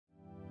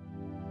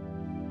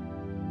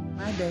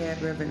My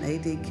dad, Reverend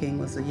A.D. King,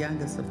 was the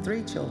youngest of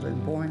 3 children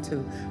born to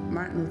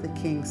Martin Luther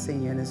King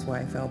Sr. and his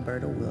wife,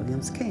 Alberta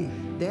Williams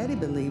King. Daddy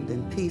believed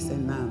in peace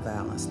and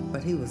nonviolence,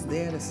 but he was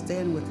there to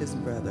stand with his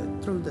brother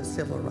through the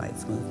civil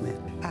rights movement.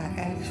 I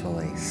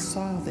actually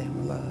saw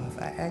them love.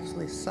 I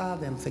actually saw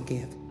them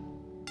forgive.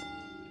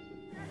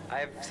 I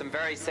have some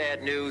very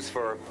sad news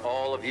for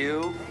all of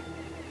you.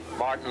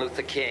 Martin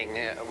Luther King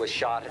was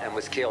shot and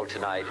was killed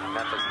tonight in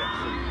Memphis.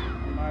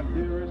 My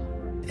dearest.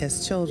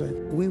 As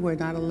children, we were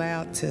not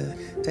allowed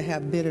to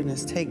have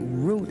bitterness take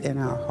root in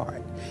our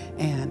heart.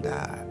 And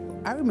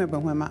I remember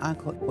when my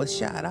uncle was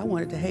shot, I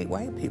wanted to hate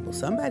white people.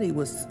 Somebody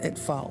was at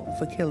fault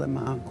for killing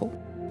my uncle.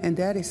 And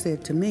Daddy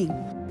said to me,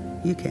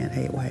 "You can't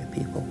hate white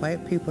people.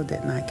 White people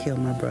did not kill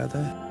my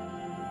brother.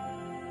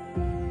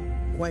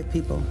 White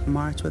people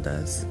march with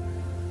us,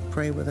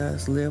 pray with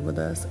us, live with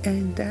us,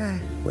 and die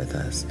with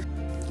us.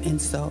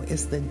 And so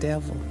it's the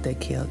devil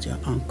that killed your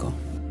uncle."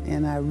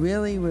 And I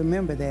really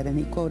remember that, and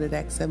he quoted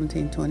Acts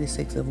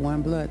 17:26, "Of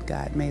one blood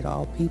God made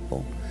all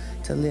people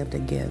to live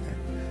together."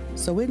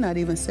 So we're not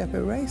even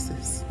separate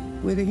races.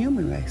 We're the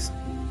human race.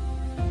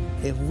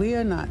 If we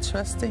are not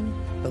trusting,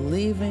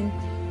 believing,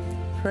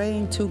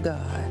 praying to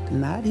God,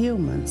 not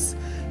humans,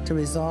 to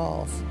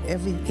resolve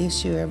every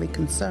issue, every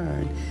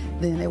concern,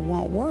 then it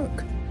won't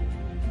work.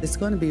 It's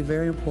going to be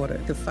very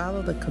important to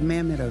follow the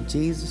commandment of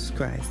Jesus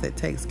Christ that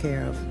takes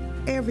care of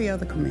every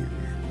other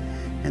commandment,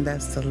 and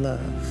that's to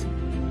love.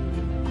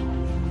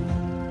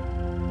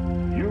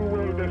 You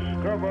will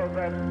discover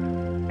that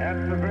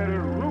at the very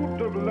root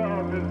of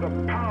love is the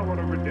power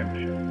of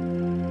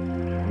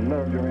redemption.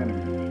 Love your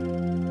enemies.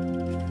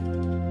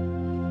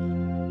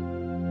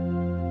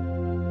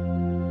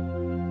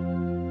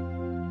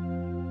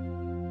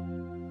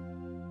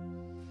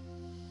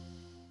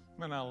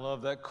 Man, I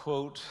love that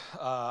quote.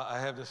 I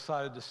have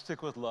decided to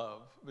stick with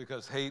love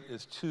because hate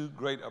is too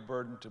great a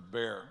burden to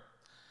bear.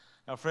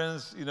 Now,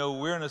 friends, you know,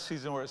 we're in a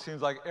season where it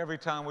seems like every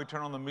time we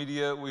turn on the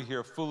media, we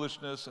hear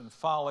foolishness and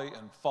folly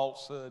and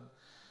falsehood.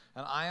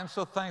 And I am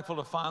so thankful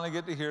to finally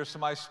get to hear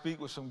somebody speak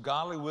with some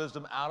godly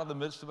wisdom out of the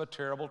midst of a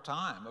terrible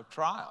time of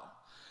trial.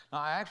 Now,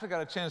 I actually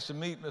got a chance to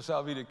meet Miss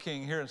Alveda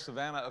King here in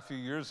Savannah a few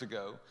years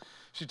ago.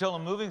 She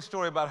told a moving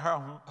story about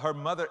how her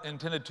mother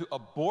intended to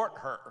abort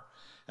her,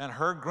 and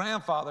her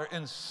grandfather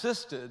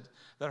insisted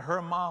that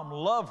her mom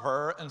love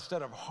her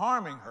instead of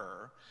harming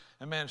her.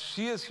 And man,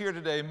 she is here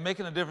today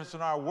making a difference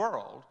in our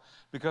world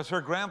because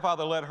her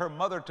grandfather led her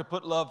mother to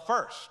put love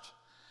first.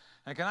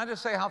 And can I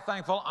just say how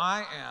thankful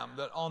I am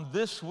that on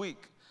this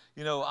week,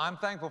 you know, I'm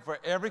thankful for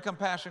every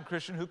Compassion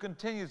Christian who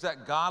continues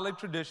that godly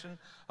tradition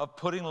of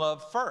putting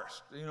love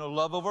first. You know,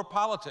 love over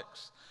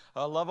politics,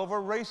 love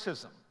over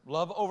racism,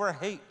 love over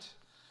hate.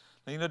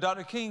 Now, you know,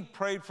 Dr. King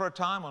prayed for a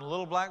time when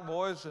little black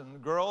boys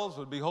and girls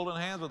would be holding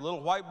hands with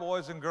little white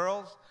boys and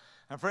girls.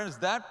 And friends,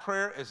 that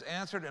prayer is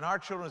answered in our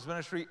children's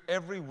ministry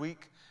every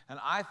week, and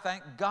I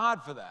thank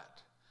God for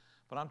that.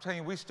 But I'm telling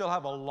you, we still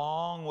have a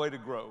long way to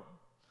grow.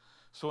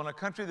 So in a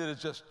country that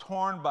is just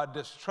torn by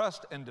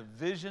distrust and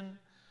division,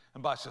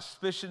 and by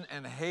suspicion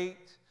and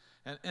hate,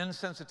 and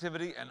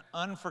insensitivity and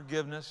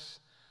unforgiveness,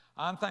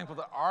 I'm thankful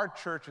that our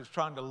church is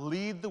trying to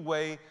lead the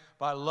way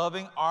by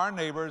loving our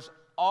neighbors,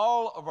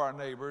 all of our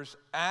neighbors,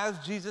 as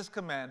Jesus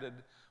commanded,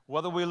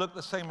 whether we look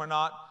the same or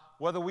not,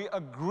 whether we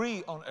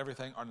agree on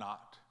everything or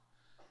not.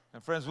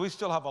 And friends, we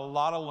still have a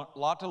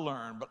lot to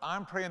learn, but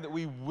I'm praying that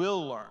we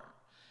will learn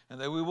and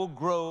that we will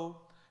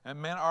grow,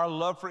 and man, our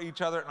love for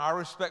each other and our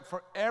respect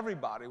for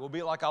everybody will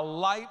be like a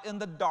light in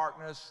the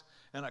darkness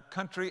in a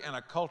country and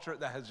a culture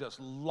that has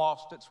just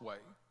lost its way.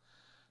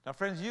 Now,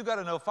 friends, you got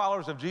to know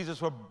followers of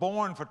Jesus were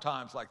born for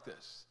times like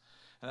this.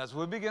 And as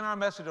we begin our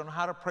message on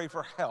how to pray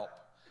for help,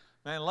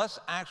 man, let's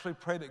actually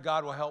pray that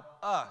God will help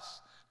us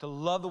to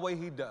love the way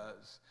he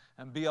does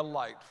and be a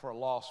light for a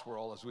lost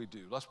world as we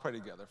do. Let's pray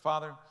together.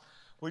 Father,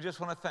 we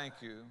just want to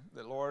thank you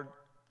that, Lord,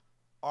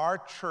 our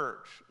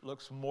church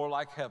looks more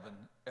like heaven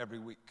every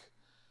week.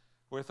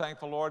 We're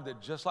thankful, Lord,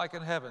 that just like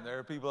in heaven, there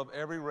are people of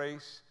every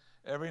race,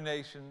 every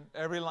nation,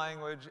 every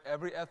language,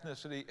 every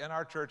ethnicity in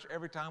our church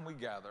every time we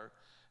gather.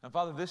 And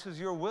Father, this is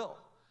your will.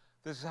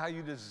 This is how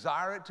you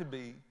desire it to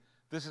be.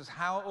 This is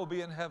how it will be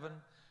in heaven.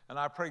 And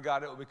I pray,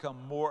 God, it will become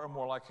more and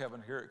more like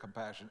heaven here at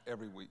Compassion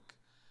every week.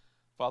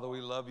 Father,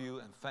 we love you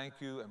and thank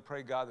you and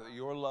pray, God, that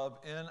your love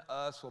in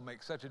us will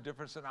make such a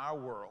difference in our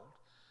world,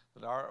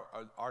 that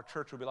our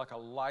church will be like a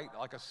light,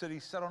 like a city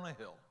set on a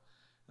hill,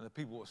 and that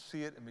people will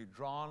see it and be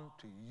drawn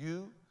to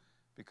you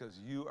because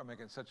you are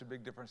making such a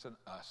big difference in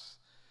us.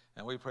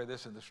 And we pray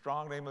this in the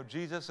strong name of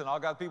Jesus, and all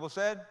God's people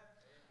said,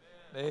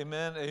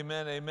 amen,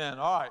 amen, amen.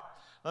 All right,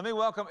 let me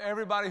welcome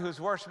everybody who's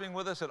worshiping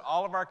with us at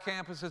all of our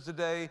campuses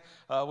today,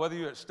 whether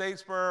you're at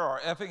Statesboro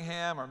or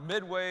Effingham or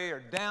Midway or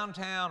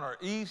downtown or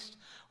East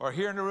or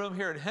here in the room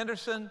here at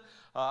Henderson.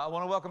 I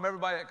want to welcome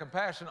everybody at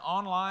Compassion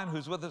Online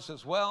who's with us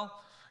as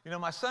well. You know,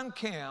 my son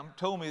Cam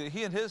told me that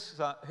he and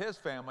his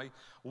family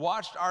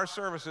watched our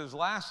services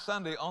last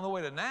Sunday on the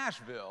way to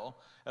Nashville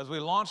as we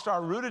launched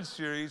our Rooted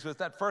series with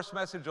that first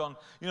message on,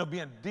 you know,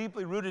 being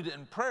deeply rooted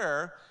in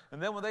prayer.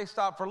 And then when they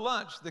stopped for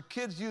lunch, the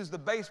kids used the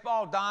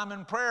baseball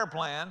diamond prayer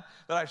plan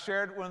that I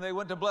shared when they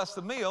went to bless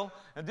the meal.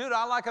 And dude,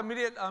 I like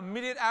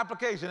immediate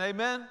application,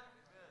 amen?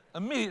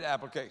 Immediate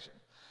application.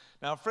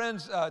 Now,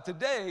 friends,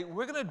 today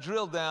we're going to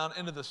drill down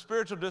into the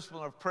spiritual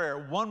discipline of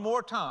prayer one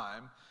more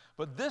time.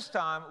 But this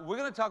time, we're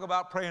going to talk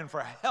about praying for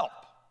help.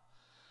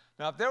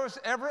 Now, if there was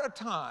ever a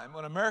time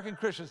when American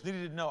Christians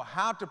needed to know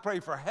how to pray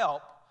for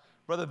help,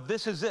 brother,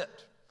 this is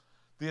it.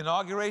 The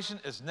inauguration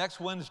is next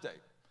Wednesday.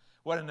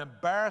 What an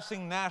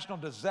embarrassing national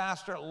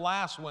disaster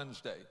last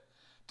Wednesday.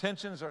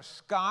 Tensions are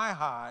sky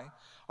high.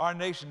 Our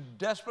nation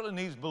desperately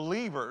needs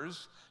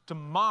believers to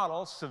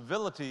model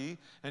civility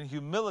and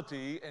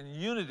humility and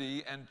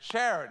unity and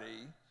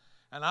charity.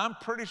 And I'm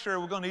pretty sure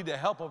we're going to need the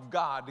help of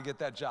God to get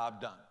that job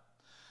done.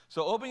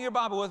 So open your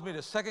Bible with me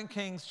to 2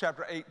 Kings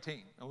chapter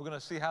 18, and we're going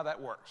to see how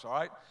that works, all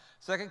right?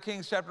 2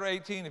 Kings chapter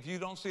 18, if you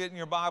don't see it in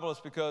your Bible,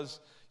 it's because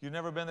you've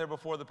never been there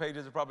before. The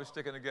pages are probably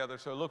sticking together,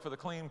 so look for the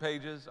clean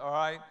pages, all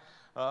right?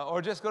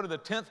 Or just go to the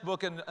 10th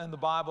book in the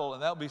Bible,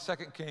 and that'll be 2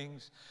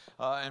 Kings.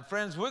 And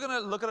friends, we're going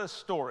to look at a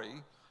story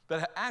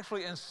that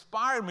actually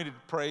inspired me to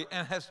pray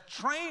and has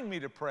trained me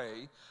to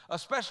pray,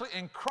 especially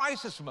in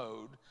crisis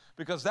mode,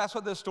 because that's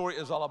what this story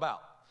is all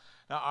about.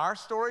 Now, our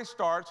story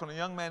starts when a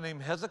young man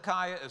named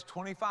Hezekiah is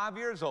 25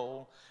 years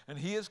old, and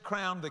he is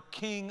crowned the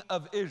king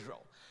of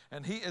Israel.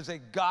 And he is a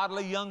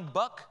godly young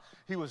buck.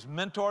 He was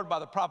mentored by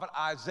the prophet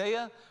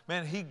Isaiah.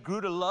 Man, he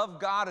grew to love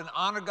God and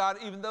honor God,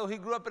 even though he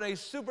grew up in a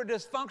super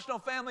dysfunctional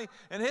family,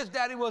 and his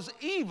daddy was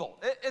evil.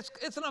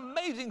 It's an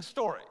amazing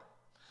story.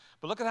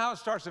 But look at how it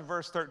starts in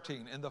verse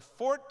 13. In the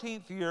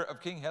 14th year of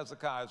King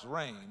Hezekiah's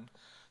reign,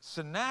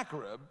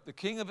 Sennacherib, the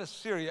king of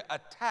Assyria,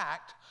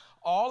 attacked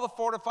all the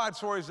fortified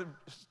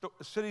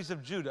cities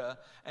of Judah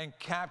and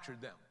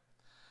captured them.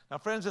 Now,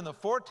 friends, in the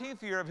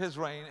 14th year of his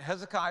reign,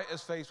 Hezekiah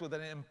is faced with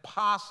an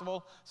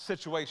impossible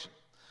situation.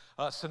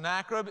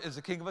 Sennacherib is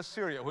the king of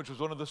Assyria, which was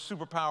one of the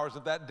superpowers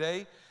of that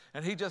day,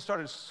 and he just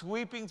started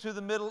sweeping through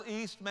the Middle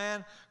East,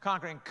 man,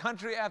 conquering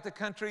country after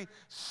country,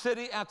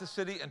 city after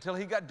city, until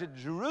he got to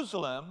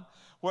Jerusalem,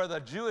 where the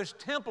Jewish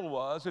temple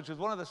was, which is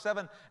one of the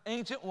seven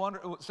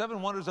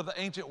wonders of the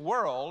ancient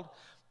world,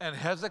 and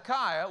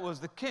Hezekiah was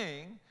the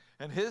king,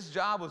 and his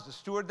job was to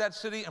steward that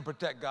city and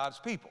protect God's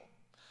people.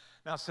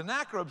 Now,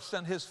 Sennacherib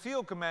sent his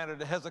field commander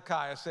to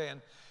Hezekiah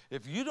saying,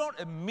 if you don't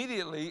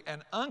immediately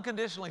and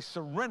unconditionally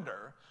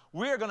surrender,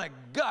 we are going to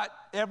gut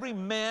every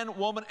man,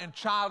 woman, and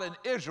child in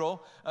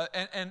Israel,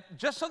 and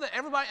just so that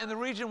everybody in the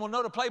region will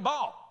know to play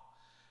ball.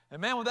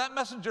 And man, when that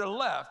messenger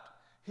left,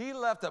 he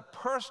left a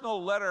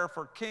personal letter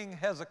for King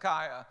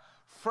Hezekiah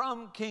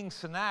from King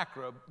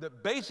Sennacherib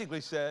that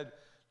basically said,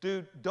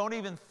 dude, don't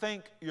even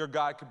think your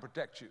God can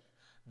protect you.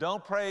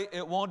 Don't pray.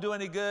 It won't do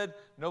any good.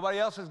 Nobody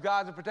else's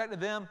gods have protected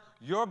them.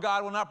 Your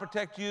God will not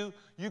protect you.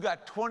 You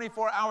got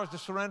 24 hours to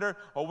surrender,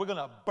 or we're going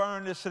to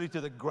burn this city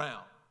to the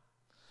ground.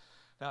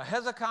 Now,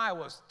 Hezekiah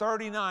was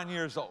 39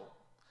 years old,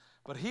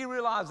 but he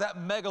realized that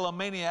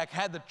megalomaniac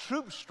had the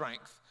troop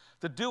strength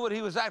to do what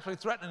he was actually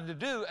threatening to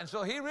do, and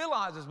so he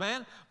realizes,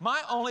 man, my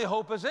only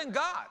hope is in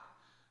God.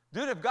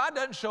 Dude, if God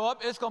doesn't show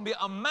up, it's going to be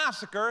a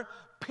massacre,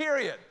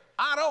 period.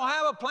 I don't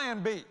have a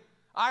plan B.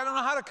 I don't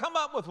know how to come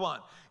up with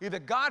one. Either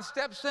God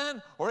steps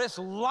in or it's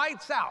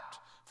lights out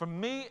for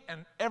me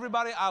and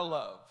everybody I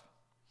love.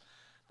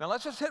 Now,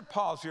 let's just hit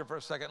pause here for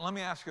a second. Let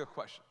me ask you a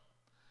question.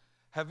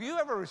 Have you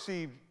ever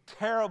received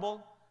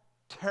terrible,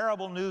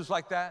 terrible news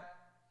like that?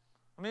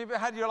 I mean, have you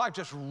had your life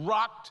just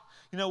rocked,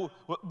 you know,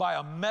 by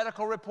a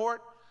medical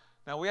report?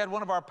 Now, we had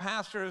one of our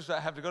pastors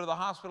have to go to the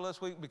hospital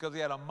this week because he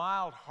had a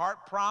mild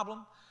heart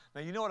problem. Now,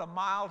 you know what a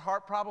mild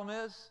heart problem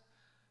is?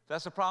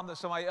 That's a problem that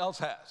somebody else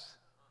has.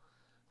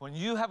 When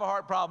you have a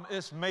heart problem,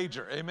 it's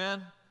major,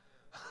 amen?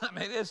 I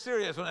mean, it's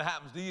serious when it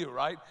happens to you,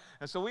 right?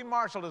 And so we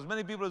marshaled as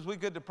many people as we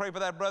could to pray for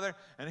that brother,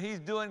 and he's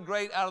doing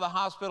great out of the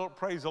hospital,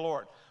 praise the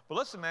Lord. But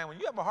listen, man, when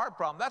you have a heart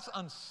problem, that's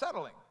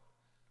unsettling.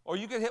 Or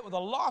you get hit with a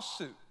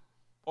lawsuit,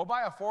 or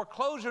by a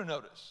foreclosure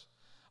notice,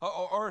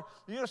 or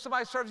you know,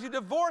 somebody serves you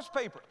divorce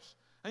papers,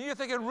 and you're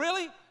thinking,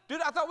 really? Dude,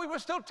 I thought we were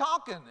still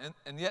talking.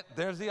 And yet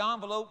there's the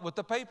envelope with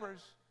the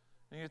papers,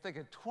 and you're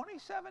thinking,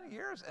 27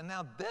 years, and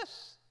now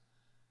this?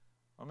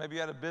 Or maybe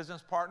you had a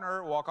business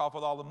partner walk off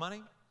with all the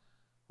money,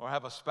 or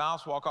have a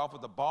spouse walk off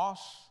with the boss.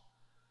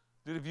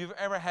 Dude, if you've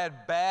ever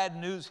had bad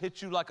news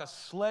hit you like a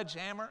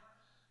sledgehammer,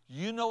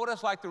 you know what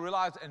it's like to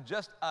realize in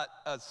just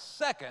a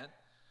second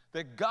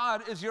that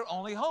God is your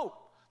only hope.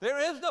 There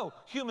is no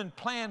human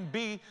plan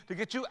B to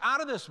get you out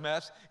of this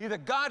mess. Either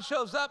God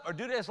shows up or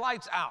dude, his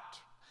lights out.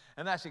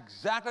 And that's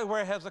exactly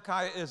where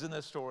Hezekiah is in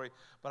this story.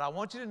 But I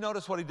want you to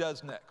notice what he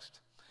does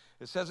next.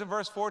 It says in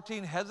verse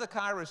 14,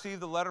 Hezekiah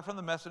received the letter from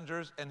the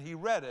messengers, and he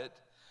read it.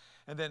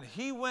 And then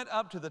he went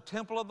up to the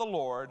temple of the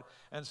Lord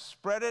and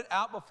spread it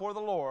out before the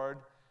Lord,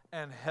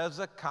 and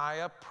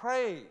Hezekiah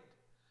prayed.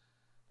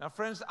 Now,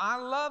 friends, I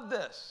love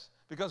this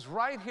Because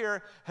right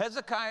here,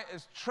 Hezekiah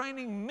is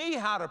training me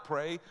how to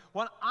pray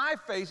when I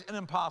face an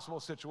impossible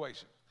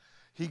situation.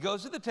 He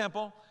goes to the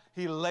temple,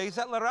 he lays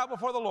that letter out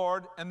before the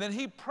Lord, and then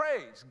he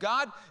prays,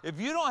 God, if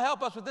you don't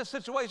help us with this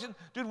situation,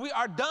 dude, we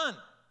are done.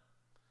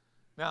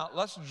 Now,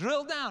 let's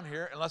drill down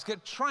here and let's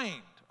get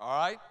trained, all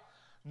right?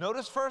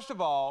 Notice, first of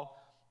all,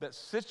 that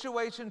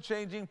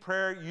situation-changing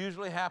prayer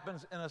usually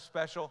happens in a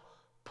special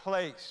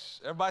place.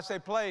 Everybody say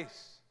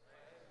place.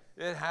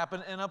 It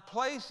happened in a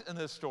place in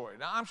this story.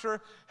 Now, I'm sure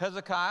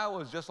Hezekiah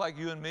was just like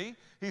you and me.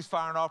 He's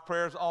firing off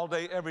prayers all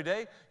day, every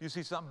day. You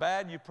see something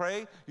bad, you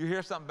pray. You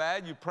hear something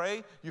bad, you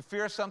pray. You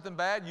fear something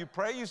bad, you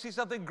pray. You see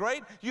something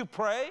great, you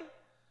pray.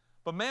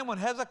 But man, when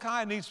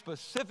Hezekiah needs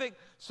specific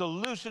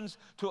solutions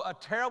to a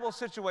terrible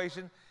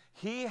situation,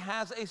 he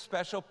has a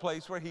special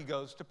place where he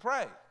goes to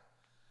pray.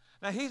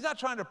 Now, he's not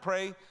trying to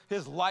pray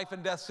his life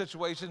and death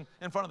situation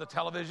in front of the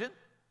television.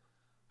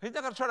 He's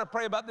not going to try to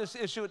pray about this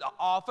issue at the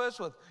office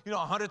with,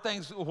 100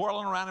 things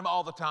whirling around him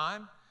all the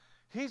time.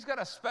 He's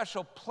got a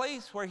special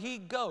place where he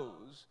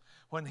goes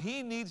when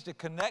he needs to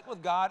connect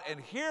with God and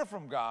hear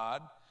from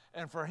God.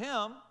 And for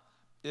him,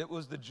 it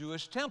was the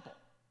Jewish temple.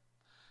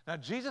 Now,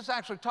 Jesus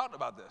actually talked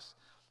about this.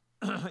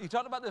 He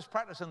talked about this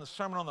practice in the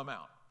Sermon on the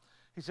Mount.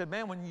 He said,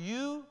 man, when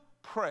you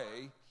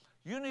pray,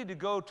 you need to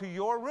go to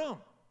your room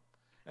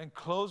and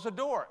close the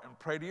door and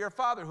pray to your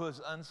Father who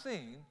is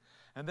unseen.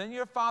 And then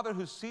your Father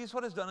who sees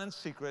what is done in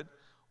secret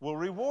will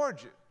reward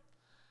you.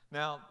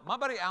 Now, my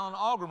buddy Alan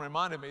Algren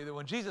reminded me that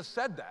when Jesus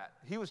said that,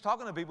 he was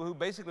talking to people who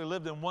basically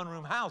lived in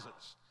one-room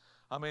houses.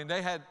 I mean,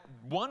 they had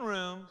one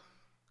room,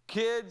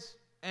 kids,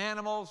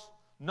 animals,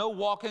 no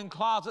walk-in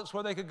closets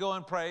where they could go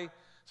and pray.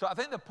 So I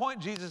think the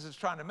point Jesus is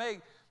trying to make,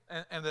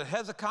 and that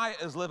Hezekiah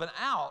is living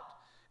out,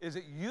 is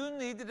that you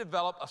need to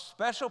develop a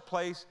special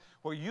place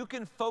where you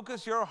can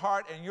focus your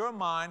heart and your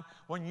mind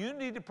when you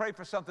need to pray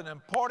for something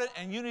important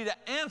and you need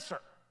to answer.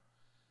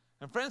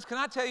 And friends, can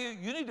I tell you,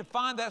 you need to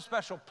find that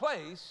special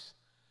place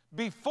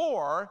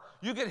before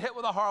you get hit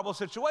with a horrible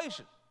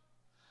situation.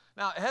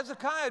 Now,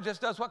 Hezekiah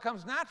just does what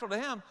comes natural to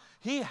him.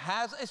 He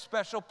has a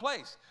special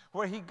place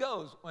where he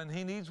goes when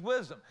he needs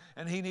wisdom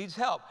and he needs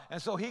help.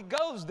 And so he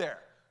goes there.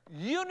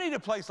 You need a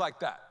place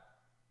like that.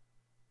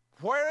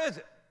 Where is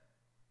it?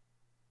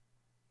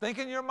 Think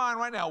in your mind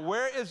right now,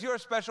 where is your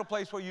special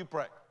place where you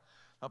pray?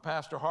 Now,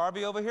 Pastor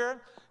Harvey over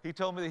here, he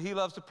told me that he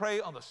loves to pray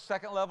on the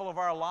second level of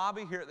our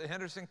lobby here at the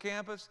Henderson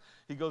campus.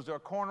 He goes to a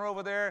corner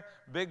over there,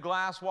 big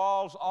glass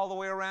walls all the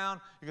way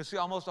around. You can see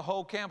almost the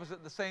whole campus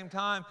at the same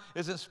time.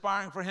 It's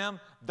inspiring for him.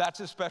 That's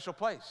his special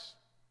place.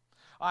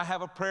 I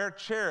have a prayer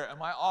chair in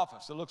my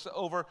office that looks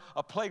over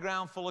a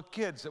playground full of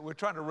kids that we're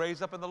trying to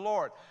raise up in the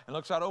Lord, and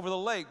looks out over the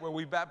lake where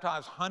we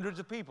baptize hundreds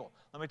of people.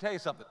 Let me tell you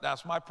something.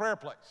 That's my prayer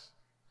place.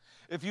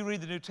 If you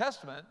read the New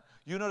Testament,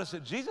 you notice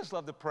that Jesus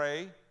loved to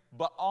pray,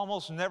 but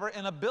almost never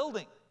in a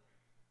building.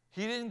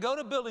 He didn't go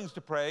to buildings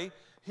to pray.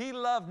 He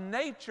loved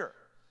nature.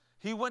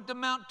 He went to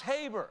Mount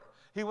Tabor.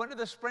 He went to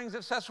the springs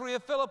of Caesarea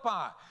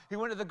Philippi. He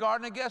went to the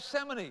Garden of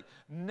Gethsemane.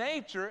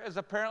 Nature is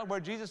apparently where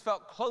Jesus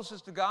felt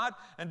closest to God,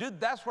 and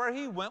dude, that's where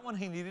he went when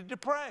he needed to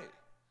pray.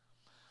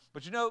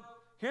 But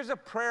here's a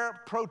prayer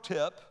pro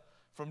tip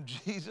from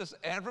Jesus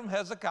and from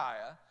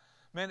Hezekiah.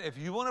 Man, if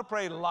you want to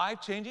pray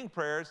life-changing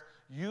prayers,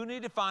 you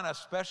need to find a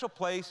special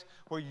place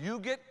where you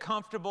get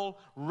comfortable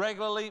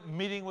regularly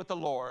meeting with the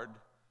Lord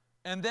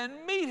and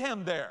then meet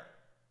him there.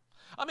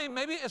 I mean,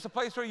 maybe it's a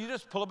place where you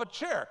just pull up a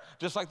chair,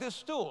 just like this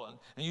stool,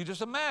 and you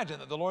just imagine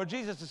that the Lord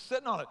Jesus is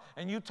sitting on it,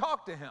 and you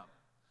talk to him.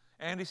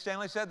 Andy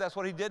Stanley said that's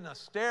what he did in a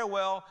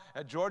stairwell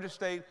at Georgia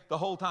State the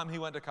whole time he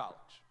went to college.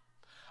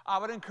 I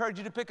would encourage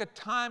you to pick a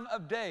time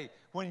of day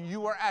when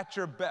you are at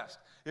your best.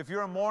 If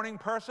you're a morning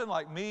person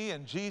like me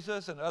and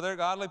Jesus and other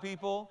godly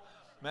people,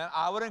 man,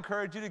 I would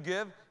encourage you to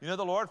give,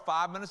 the Lord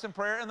 5 minutes in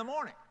prayer in the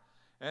morning.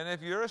 And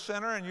if you're a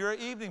sinner and you're an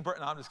evening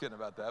person, no, I'm just kidding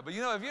about that. But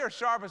if you're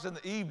sharpest in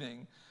the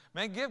evening,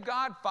 man, give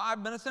God 5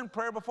 minutes in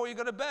prayer before you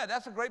go to bed.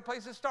 That's a great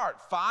place to start.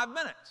 5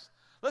 minutes.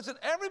 Listen,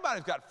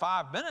 everybody's got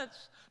 5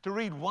 minutes to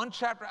read one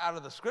chapter out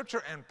of the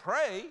scripture and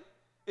pray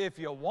if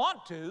you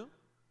want to.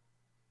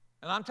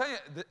 And I'm telling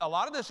you, a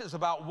lot of this is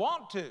about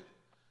want to.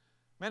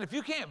 Man, if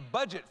you can't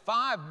budget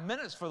 5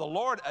 minutes for the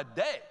Lord a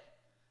day,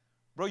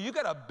 bro, you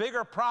got a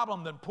bigger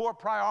problem than poor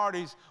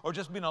priorities or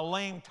just being a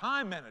lame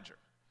time manager.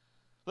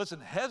 Listen,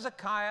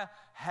 Hezekiah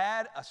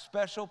had a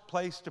special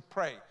place to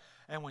pray.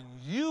 And when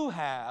you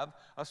have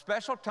a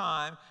special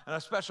time and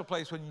a special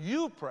place when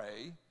you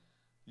pray,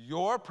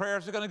 your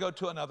prayers are going to go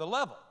to another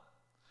level.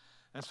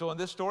 And so in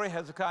this story,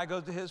 Hezekiah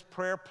goes to his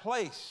prayer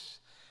place.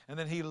 And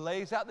then he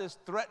lays out this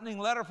threatening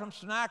letter from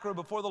Sennacherib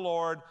before the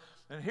Lord.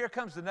 And here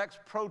comes the next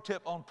pro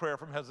tip on prayer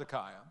from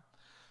Hezekiah.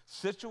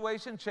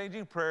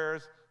 Situation-changing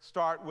prayers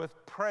start with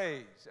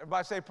praise.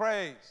 Everybody say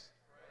praise.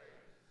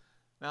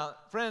 Now,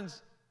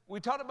 friends, we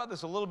talked about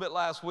this a little bit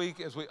last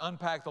week as we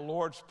unpacked the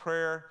Lord's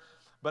Prayer.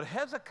 But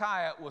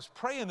Hezekiah was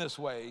praying this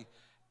way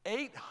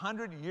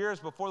 800 years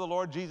before the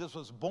Lord Jesus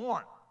was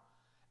born.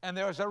 And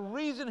there's a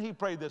reason he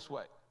prayed this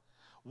way.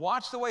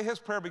 Watch the way his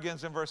prayer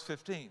begins in verse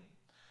 15.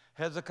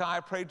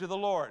 Hezekiah prayed to the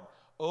Lord,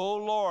 O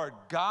Lord,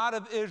 God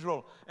of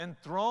Israel,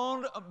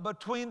 enthroned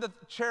between the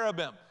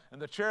cherubim.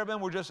 And the cherubim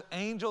were just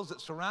angels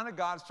that surrounded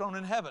God's throne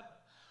in heaven.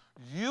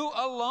 You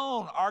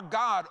alone are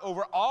God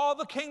over all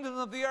the kingdoms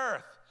of the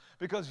earth,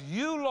 because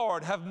you,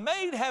 Lord, have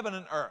made heaven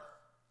and earth.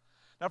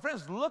 Now,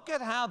 friends, look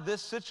at how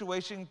this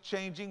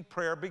situation-changing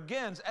prayer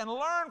begins and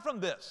learn from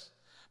this,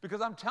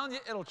 because I'm telling you,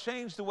 it'll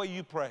change the way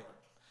you pray.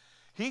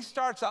 He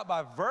starts out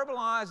by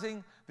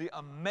verbalizing the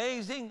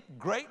amazing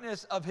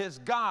greatness of his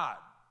God.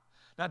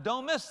 Now,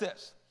 don't miss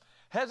this.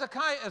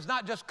 Hezekiah is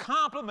not just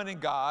complimenting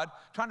God,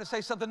 trying to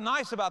say something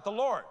nice about the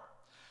Lord.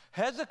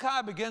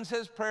 Hezekiah begins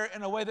his prayer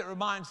in a way that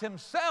reminds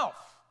himself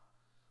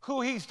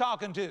who he's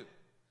talking to.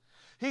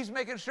 He's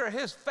making sure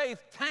his faith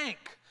tank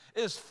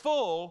is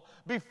full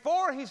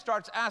before he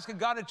starts asking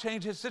God to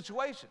change his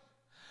situation.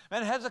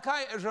 And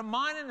Hezekiah is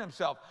reminding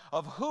himself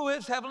of who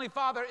his heavenly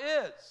Father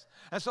is.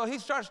 And so he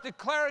starts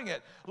declaring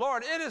it.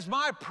 Lord, it is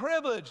my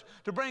privilege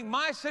to bring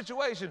my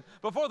situation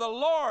before the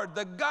Lord,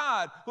 the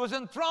God who is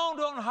enthroned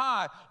on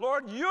high.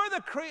 Lord, you're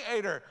the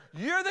creator.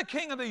 You're the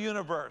king of the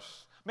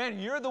universe. Man,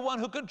 you're the one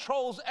who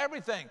controls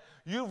everything.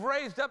 You've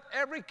raised up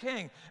every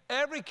king,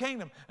 every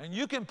kingdom, and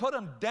you can put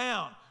them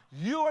down.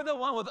 You are the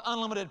one with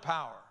unlimited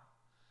power.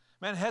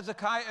 Man,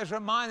 Hezekiah is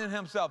reminding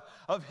himself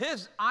of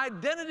his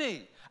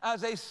identity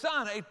as a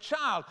son, a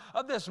child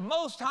of this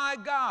Most High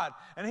God.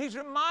 And he's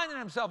reminding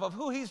himself of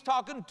who he's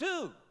talking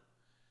to.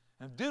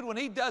 And dude, when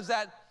he does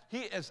that,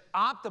 he is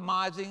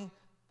optimizing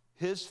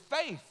his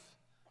faith.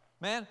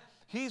 Man,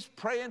 he's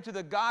praying to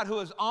the God who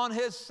is on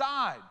his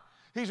side.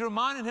 He's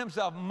reminding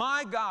himself,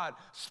 my God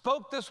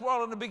spoke this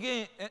world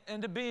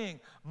into being.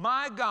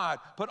 My God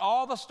put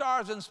all the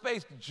stars in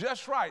space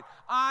just right.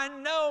 I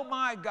know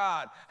my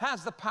God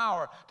has the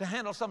power to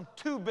handle some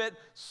two-bit,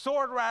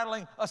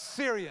 sword-rattling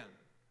Assyrian.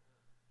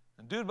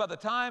 And dude, by the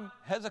time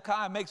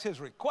Hezekiah makes his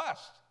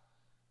request,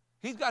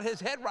 he's got his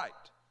head right.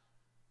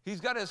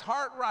 He's got his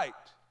heart right.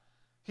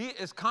 He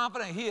is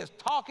confident he is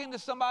talking to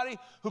somebody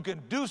who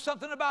can do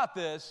something about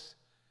this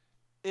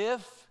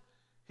if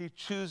he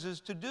chooses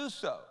to do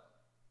so.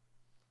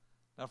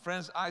 Now,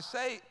 friends, I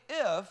say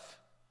if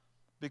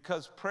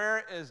because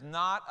prayer is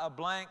not a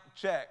blank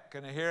check.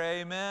 Can I hear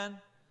amen?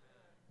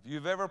 If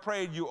you've ever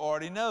prayed, you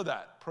already know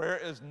that. Prayer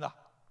is not,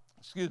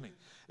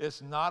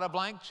 it's not a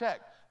blank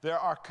check. There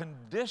are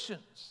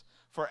conditions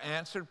for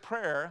answered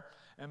prayer.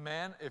 And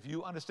man, if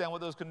you understand what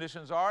those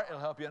conditions are, it'll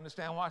help you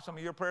understand why some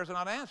of your prayers are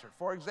not answered.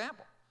 For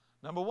example,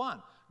 number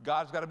one,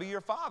 God's got to be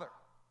your Father.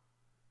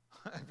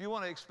 If you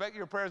want to expect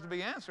your prayers to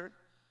be answered,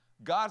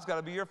 God's got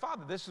to be your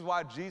Father. This is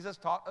why Jesus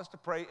taught us to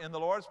pray in the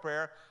Lord's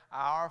Prayer,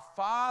 Our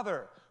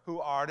Father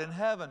who art in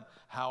heaven,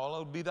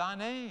 hallowed be thy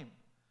name.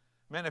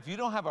 Man, if you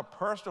don't have a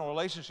personal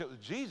relationship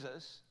with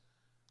Jesus,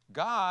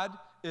 God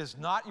is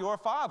not your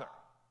Father.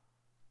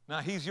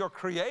 Now, he's your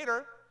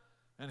creator,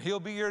 and he'll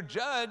be your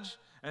judge,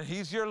 and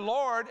he's your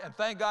Lord, and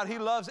thank God he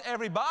loves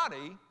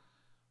everybody.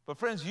 But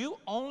friends, you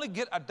only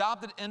get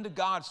adopted into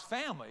God's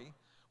family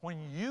when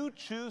you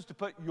choose to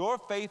put your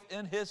faith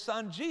in his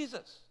Son,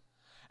 Jesus.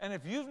 And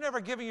if you've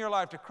never given your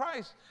life to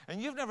Christ and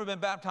you've never been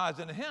baptized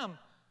into him,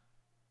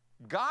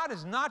 God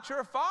is not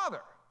your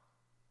Father.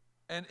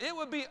 And it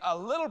would be a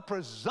little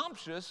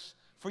presumptuous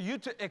for you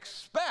to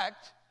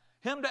expect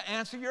him to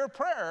answer your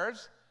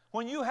prayers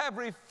when you have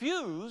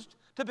refused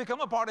to become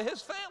a part of his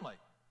family.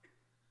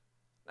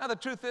 Now, the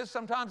truth is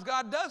sometimes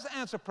God does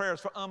answer prayers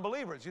for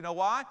unbelievers. You know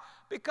why?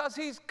 Because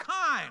he's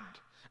kind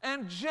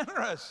and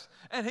generous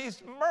and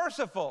he's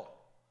merciful.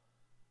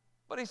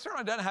 But he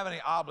certainly doesn't have any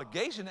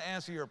obligation to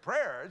answer your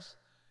prayers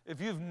if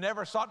you've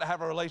never sought to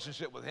have a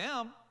relationship with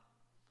him.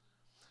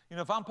 You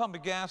know, if I'm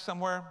pumping gas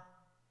somewhere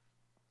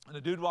and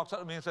a dude walks up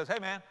to me and says, hey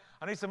man,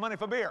 I need some money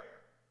for beer,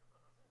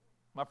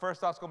 my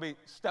first thought's going to be,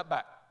 step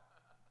back.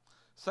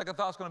 Second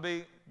thought's going to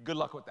be, good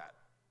luck with that.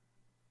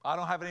 I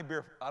don't have any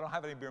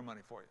beer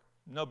money for you.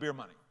 No beer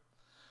money.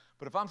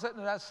 But if I'm sitting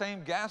at that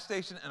same gas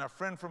station and a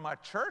friend from my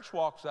church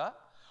walks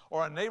up,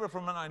 or a neighbor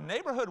from my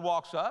neighborhood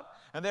walks up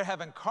and they're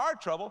having car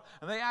trouble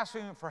and they ask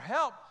me for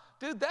help,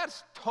 dude,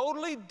 that's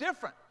totally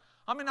different.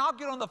 I mean, I'll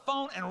get on the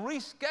phone and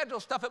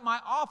reschedule stuff at my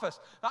office.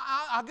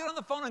 I'll get on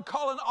the phone and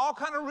call in all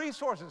kinds of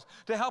resources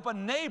to help a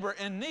neighbor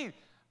in need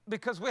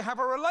because we have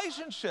a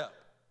relationship.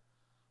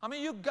 I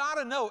mean, you got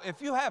to know, if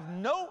you have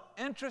no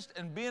interest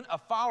in being a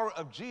follower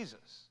of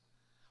Jesus,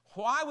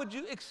 why would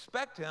you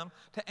expect him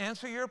to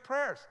answer your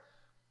prayers?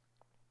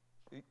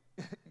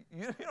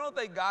 You don't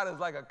think God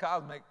is like a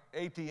cosmic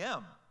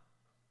ATM,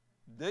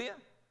 do you?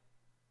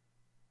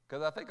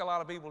 Because I think a lot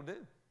of people do.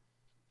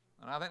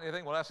 And I think they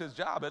think, well, that's his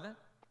job, isn't it?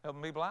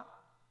 Helping people out?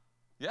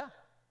 Yeah.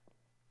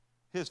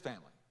 His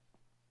family.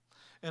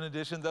 In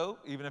addition, though,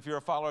 even if you're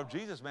a follower of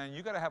Jesus, man,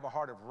 you got to have a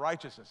heart of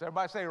righteousness.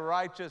 Everybody say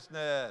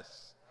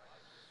righteousness.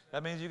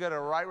 That means you got a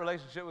right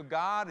relationship with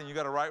God and you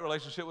got a right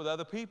relationship with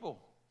other people.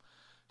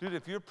 Dude,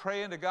 if you're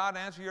praying to God to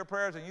answer your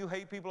prayers and you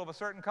hate people of a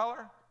certain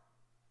color,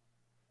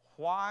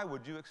 why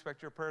would you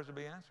expect your prayers to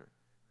be answered?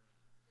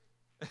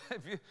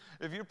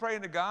 If you're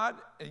praying to God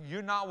and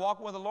you're not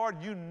walking with the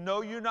Lord, you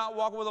know you're not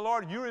walking with the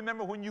Lord. You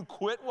remember when you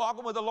quit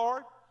walking with the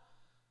Lord?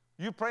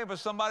 You praying for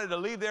somebody to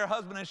leave their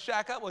husband and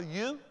shack up with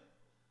you?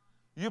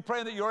 You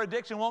praying that your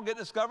addiction won't get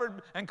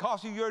discovered and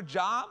cost you your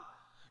job?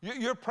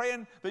 You're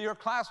praying that your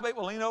classmate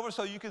will lean over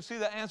so you can see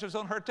the answers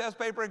on her test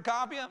paper and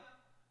copy them?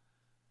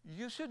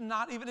 You should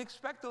not even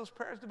expect those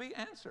prayers to be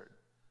answered.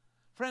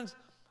 Friends,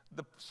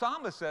 the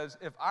psalmist says,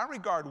 if I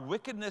regard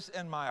wickedness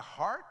in my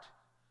heart,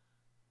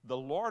 the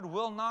Lord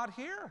will not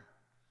hear.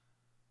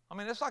 I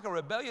mean, it's like a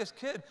rebellious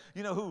kid,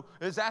 who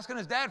is asking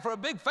his dad for a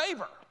big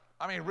favor.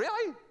 I mean,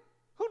 really?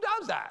 Who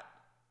does that?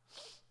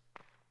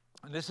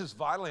 And this is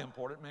vitally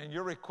important, man.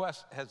 Your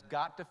request has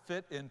got to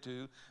fit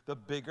into the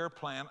bigger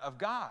plan of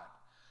God.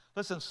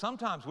 Listen,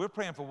 sometimes we're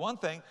praying for one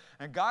thing,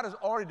 and God has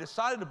already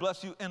decided to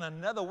bless you in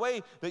another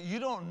way that you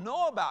don't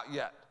know about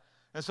yet.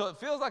 And so it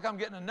feels like I'm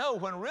getting a no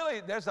when really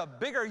there's a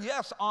bigger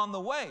yes on the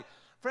way.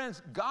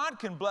 Friends, God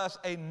can bless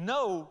a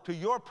no to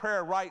your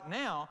prayer right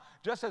now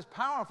just as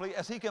powerfully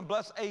as he can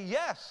bless a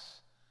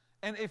yes.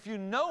 And if you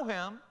know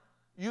him,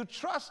 you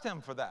trust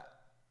him for that.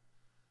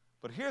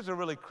 But here's a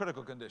really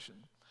critical condition.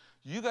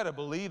 You got to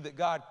believe that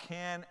God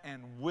can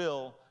and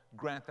will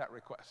grant that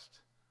request.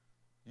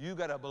 You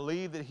got to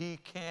believe that he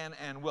can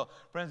and will.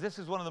 Friends, this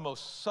is one of the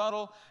most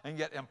subtle and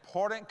yet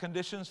important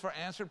conditions for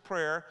answered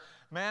prayer.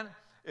 Man,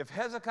 if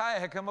Hezekiah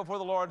had come before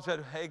the Lord and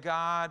said, hey,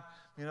 God,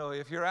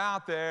 if you're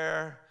out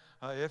there,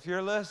 if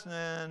you're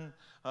listening,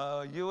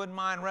 you wouldn't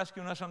mind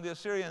rescuing us from the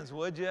Assyrians,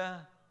 would you?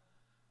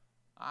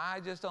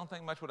 I just don't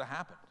think much would have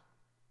happened.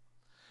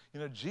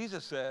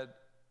 Jesus said,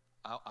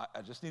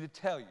 I just need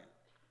to tell you,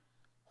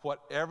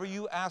 whatever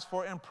you ask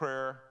for in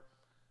prayer,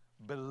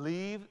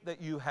 believe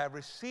that you have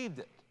received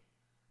it.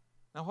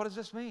 Now, what does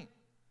this mean?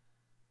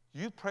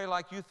 You pray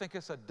like you think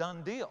it's a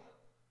done deal.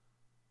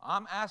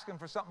 I'm asking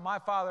for something my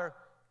Father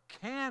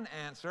can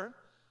answer.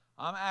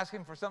 I'm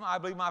asking for something I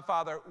believe my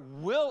Father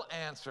will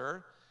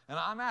answer. And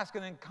I'm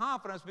asking in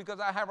confidence because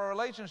I have a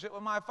relationship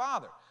with my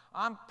Father.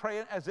 I'm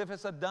praying as if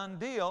it's a done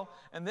deal.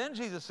 And then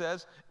Jesus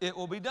says, it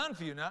will be done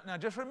for you. Now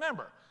just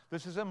remember,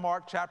 this is in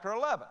Mark chapter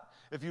 11.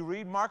 If you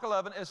read Mark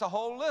 11, it's a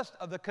whole list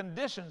of the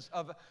conditions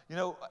of,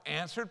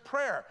 answered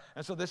prayer.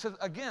 And so this is,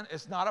 again,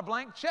 it's not a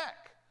blank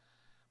check.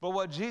 But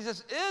what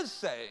Jesus is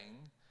saying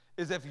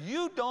is if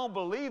you don't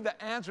believe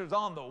the answer's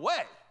on the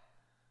way,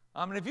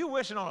 if you're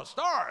wishing on a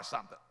star or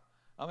something,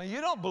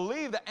 you don't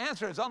believe the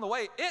answer is on the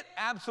way, it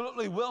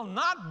absolutely will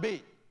not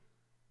be.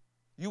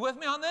 You with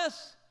me on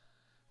this?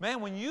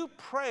 Man, when you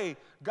pray,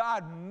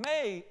 God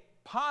may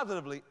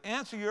positively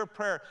answer your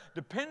prayer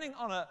depending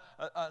on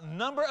a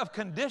number of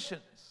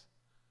conditions.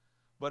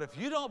 But if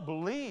you don't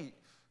believe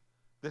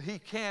that he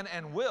can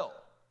and will,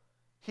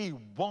 he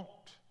won't.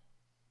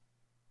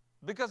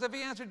 Because if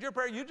he answered your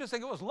prayer, you just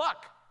think it was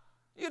luck.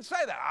 You'd say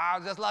that, I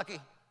was just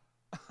lucky.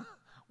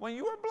 When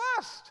you were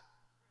blessed.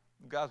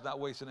 God's not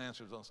wasting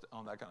answers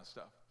on that kind of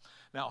stuff.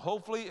 Now,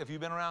 hopefully, if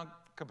you've been around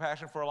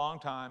Compassion for a long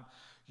time,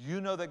 you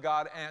know that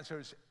God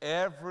answers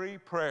every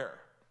prayer.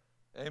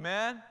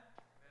 Amen?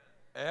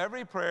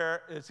 Every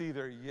prayer is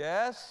either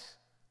yes,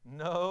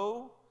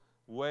 no,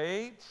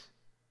 wait,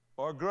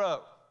 or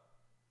grow.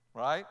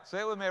 Right?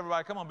 Say it with me,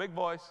 everybody. Come on, big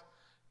voice.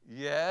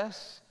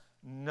 Yes,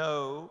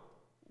 no,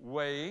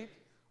 wait,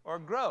 or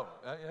grow.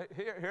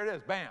 Here it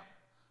is. Bam.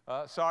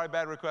 Sorry,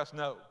 bad request,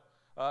 no.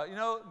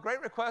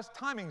 Great request,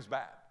 timing's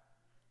bad.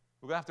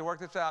 We're going to have to work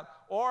this out.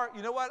 Or,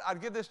 you know what? I'll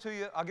give it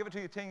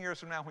to you 10 years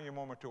from now when you're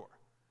more mature.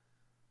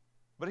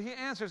 But he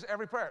answers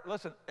every prayer.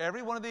 Listen,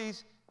 every one of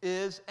these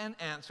is an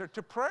answer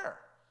to prayer.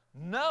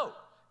 No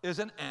is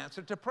an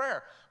answer to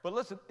prayer. But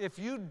listen, if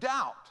you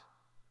doubt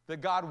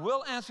that God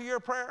will answer your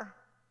prayer,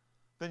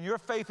 then your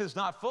faith is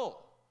not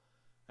full.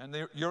 And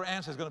your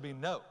answer is going to be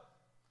no.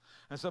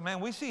 And so, man,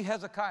 we see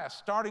Hezekiah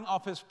starting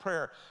off his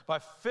prayer by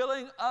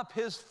filling up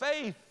his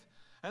faith.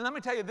 And let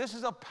me tell you, this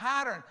is a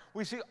pattern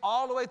we see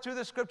all the way through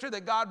the scripture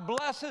that God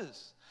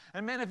blesses.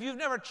 And man, if you've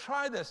never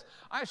tried this,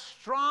 I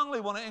strongly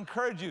want to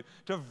encourage you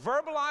to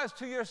verbalize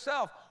to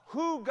yourself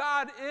who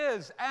God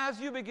is as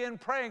you begin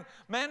praying.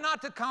 Man,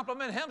 not to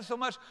compliment him so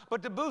much,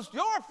 but to boost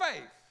your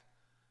faith,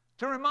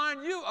 to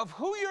remind you of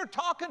who you're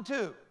talking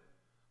to,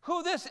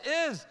 who this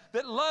is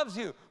that loves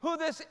you, who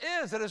this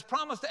is that has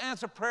promised to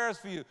answer prayers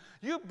for you.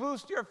 You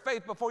boost your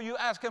faith before you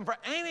ask him for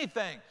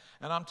anything.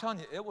 And I'm telling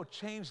you, it will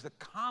change the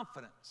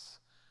confidence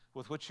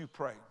with which you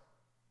pray.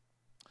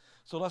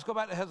 So let's go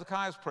back to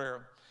Hezekiah's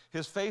prayer.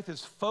 His faith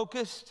is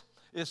focused,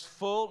 is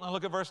full. Now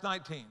look at verse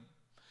 19.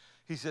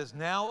 He says,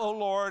 now, O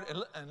Lord,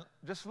 and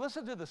just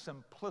listen to the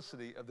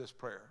simplicity of this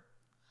prayer.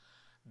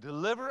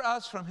 Deliver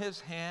us from his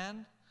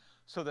hand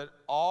so that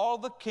all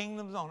the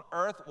kingdoms on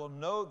earth will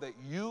know that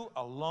you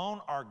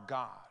alone are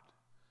God.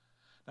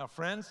 Now,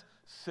 friends,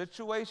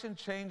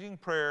 situation-changing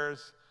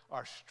prayers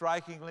are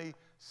strikingly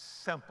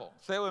simple.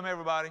 Say it with me,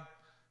 everybody.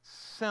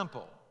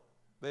 Simple.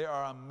 They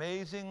are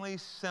amazingly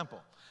simple.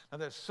 Now,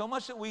 there's so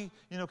much that we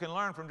can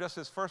learn from just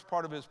this first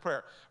part of his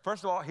prayer.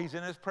 First of all, he's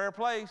in his prayer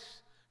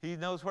place. He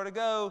knows where to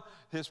go.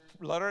 His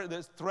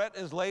threat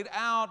is laid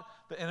out.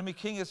 The enemy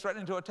king is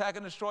threatening to attack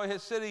and destroy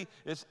his city.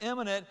 It's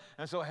imminent.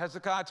 And so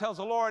Hezekiah tells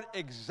the Lord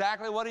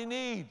exactly what he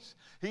needs.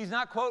 He's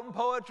not quoting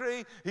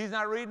poetry. He's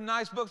not reading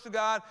nice books of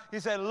God. He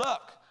said,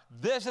 look,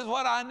 this is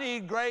what I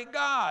need, great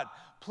God.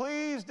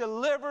 Please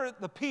deliver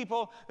the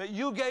people that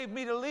you gave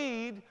me to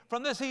lead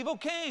from this evil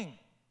king.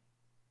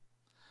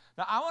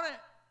 Now, I want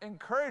to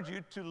encourage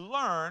you to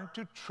learn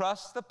to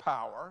trust the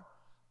power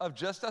of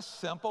just a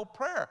simple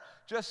prayer.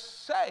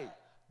 Just say,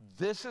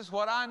 this is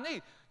what I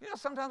need. You know,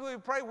 sometimes when we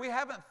pray, we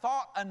haven't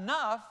thought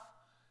enough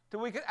till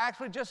we can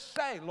actually just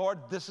say, Lord,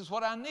 this is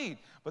what I need.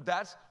 But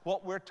that's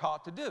what we're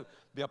taught to do.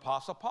 The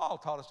Apostle Paul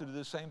taught us to do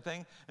the same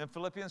thing in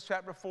Philippians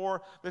chapter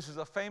 4. This is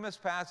a famous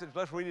passage.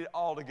 Let's read it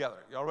all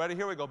together. Y'all ready?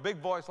 Here we go. Big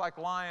voice like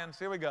lions.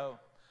 Here we go.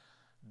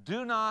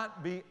 Do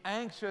not be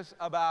anxious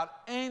about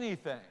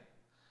anything,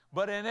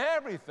 but in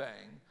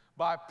everything,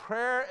 by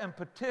prayer and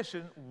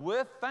petition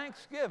with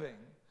thanksgiving,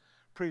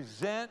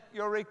 present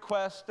your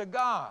requests to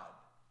God,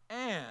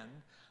 and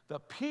the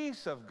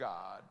peace of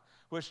God,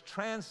 which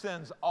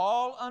transcends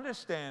all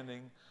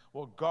understanding,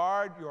 will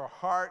guard your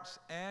hearts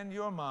and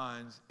your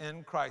minds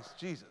in Christ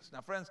Jesus.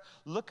 Now, friends,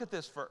 look at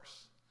this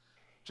verse.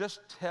 Just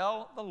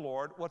tell the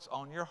Lord what's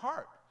on your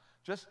heart.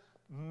 Just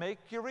make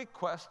your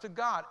request to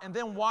God, and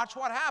then watch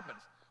what happens.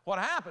 What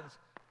happens?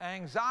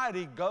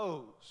 Anxiety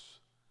goes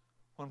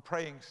when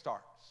praying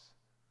starts.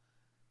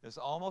 It's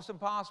almost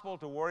impossible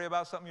to worry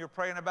about something you're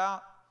praying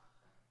about,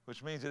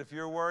 which means that if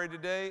you're worried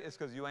today, it's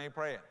because you ain't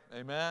praying.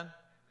 Amen?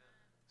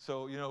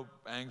 So, you know,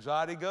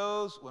 anxiety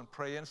goes when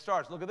praying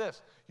starts. Look at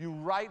this. You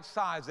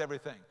right-size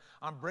everything.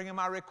 I'm bringing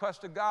my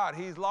request to God.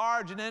 He's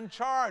large and in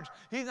charge.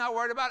 He's not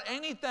worried about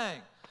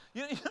anything.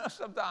 You know,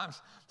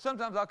 sometimes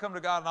I'll come to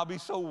God and I'll be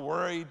so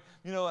worried,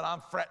 you know, and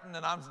I'm fretting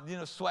and I'm, you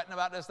know, sweating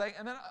about this thing.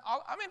 And then,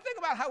 think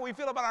about how we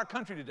feel about our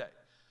country today.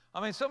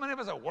 I mean, so many of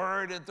us are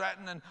worried and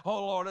threatened and,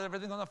 oh, Lord,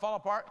 everything's going to fall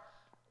apart.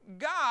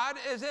 God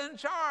is in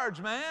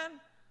charge, man.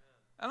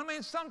 And I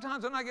mean,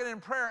 sometimes when I get in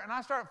prayer and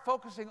I start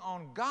focusing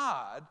on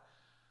God,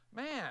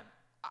 man,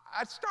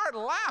 I start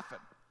laughing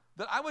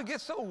that I would get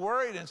so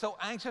worried and so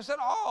anxious at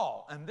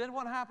all. And then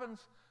what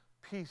happens?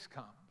 Peace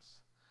comes.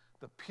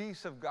 The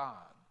peace of God.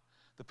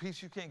 The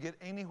peace you can't get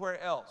anywhere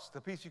else.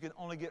 The peace you can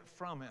only get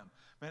from Him.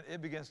 Man,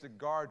 it begins to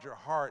guard your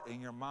heart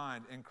and your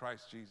mind in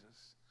Christ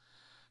Jesus.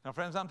 Now,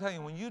 friends, I'm telling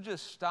you, when you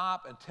just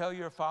stop and tell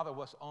your Father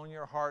what's on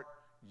your heart,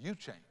 you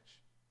change.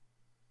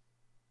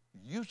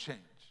 You change.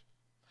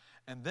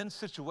 And then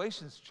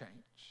situations change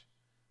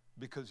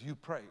because you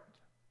prayed.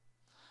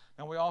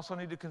 Now, we also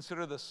need to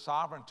consider the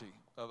sovereignty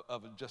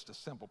of just a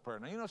simple prayer.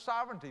 Now, you know,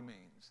 sovereignty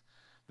means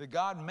that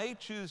God may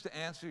choose to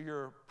answer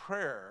your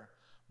prayer,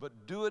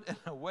 but do it in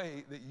a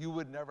way that you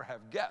would never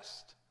have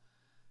guessed.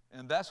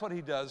 And that's what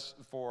He does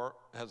for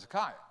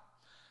Hezekiah.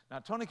 Now,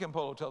 Tony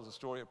Campolo tells a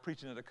story of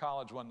preaching at a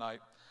college one night,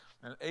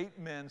 and 8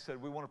 men said,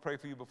 we want to pray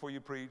for you before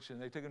you preach.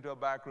 And they took him to a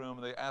back room,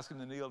 and they asked him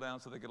to kneel down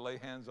so they could lay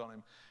hands on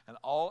him. And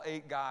all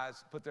 8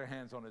 guys put their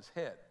hands on his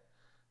head.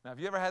 Now, have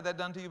you ever had that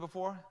done to you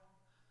before?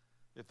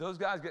 If those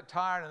guys get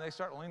tired and they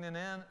start leaning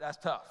in, that's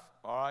tough,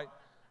 all right?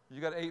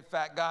 You got 8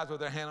 fat guys with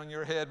their hand on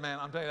your head, man,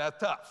 I'm telling you, that's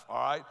tough,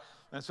 all right?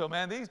 And so,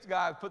 man, these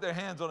guys put their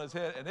hands on his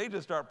head, and they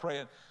just start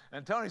praying.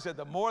 And Tony said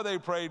the more they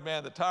prayed,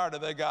 man, the tireder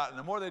they got, and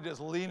the more they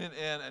just leaning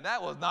in, and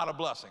that was not a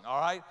blessing, all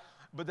right?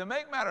 But to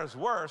make matters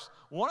worse,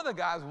 one of the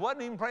guys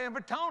wasn't even praying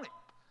for Tony.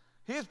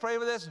 He was praying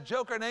for this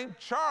joker named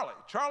Charlie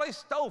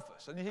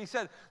Stoffus. And he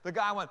said, the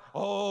guy went,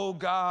 oh,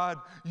 God,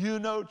 you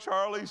know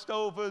Charlie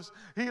Stoffus.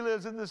 He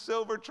lives in the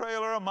silver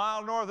trailer a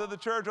mile north of the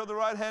church on the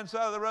right-hand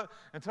side of the road.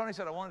 And Tony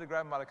said, I wanted to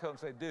grab him by the coat and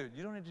say, dude,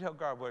 you don't need to tell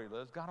God where he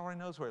lives. God already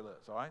knows where he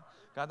lives, all right?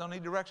 God don't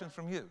need directions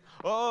from you.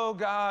 Oh,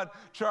 God,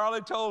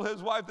 Charlie told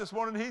his wife this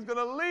morning he's going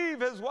to leave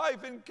his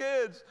wife and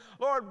kids.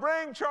 Lord,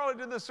 bring Charlie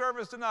to the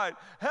service tonight.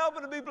 Help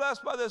him to be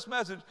blessed by this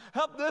message.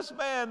 Help this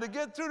man to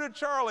get through to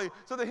Charlie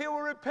so that he will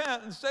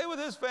repent and stay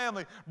with his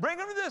family. Bring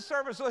him to this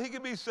service so he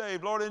can be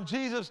saved, Lord, in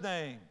Jesus'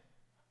 name.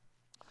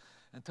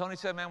 And Tony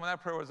said, man, when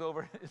that prayer was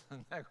over, his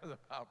neck was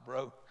about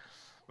broke.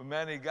 But,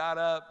 man, he got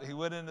up, he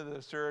went into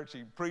the church,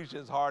 he preached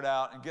his heart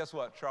out, and guess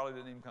what? Charlie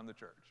didn't even come to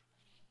church.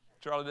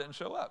 Charlie didn't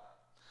show up.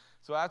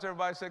 So after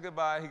everybody said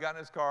goodbye, he got in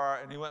his car,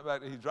 and he went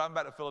back. He's driving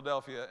back to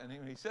Philadelphia, and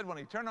he said when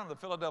he turned on the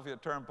Philadelphia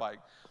Turnpike,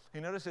 he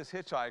noticed this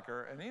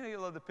hitchhiker, and you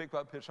love to pick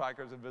up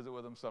hitchhikers and visit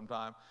with them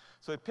sometime.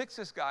 So he picks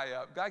this guy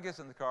up. Guy gets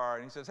in the car,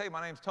 and he says, hey, my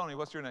name's Tony.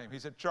 What's your name? He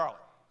said, Charlie.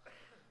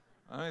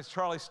 My name's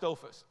Charlie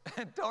Stoffus.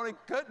 And Tony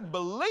couldn't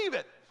believe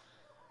it.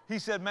 He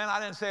said, man, I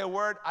didn't say a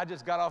word. I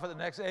just got off at the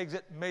next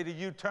exit, made a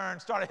U-turn,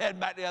 started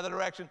heading back the other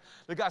direction.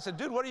 The guy said,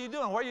 dude, what are you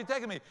doing? Where are you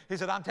taking me? He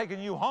said, I'm taking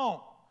you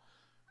home.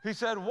 He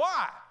said,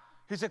 why?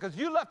 He said, because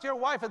you left your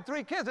wife and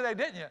 3 kids today,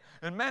 didn't you?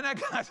 And, man, that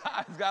guy's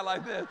eyes got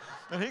like this.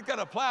 And he kind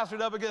of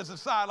plastered up against the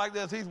side like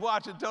this. He's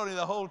watching Tony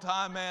the whole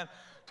time, man.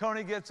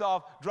 Tony gets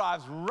off,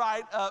 drives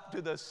right up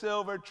to the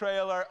silver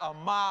trailer a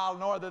mile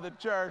north of the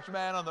church,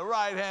 man, on the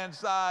right-hand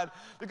side.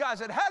 The guy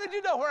said, how did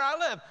you know where I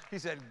live? He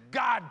said,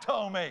 God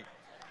told me.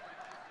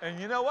 And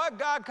you know what?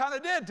 God kind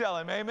of did tell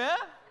him, amen?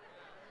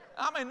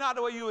 I mean, not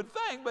the way you would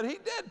think, but he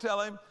did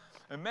tell him.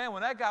 And man,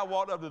 when that guy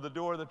walked up to the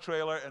door of the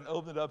trailer and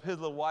opened it up, his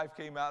little wife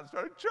came out and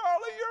started,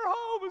 Charlie, you're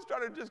home, and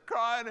started just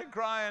crying and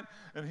crying.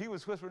 And he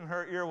was whispering in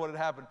her ear what had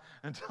happened.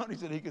 And Tony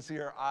said he could see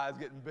her eyes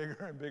getting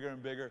bigger and bigger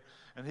and bigger.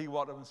 And he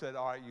walked up and said,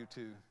 all right, you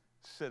two,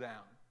 sit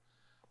down.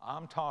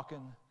 I'm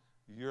talking,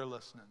 you're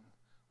listening.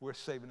 We're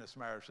saving this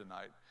marriage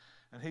tonight.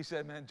 And he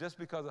said, man, just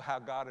because of how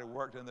God had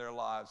worked in their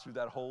lives through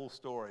that whole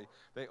story,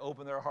 they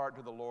opened their heart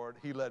to the Lord.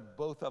 He led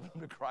both of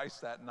them to Christ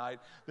that night.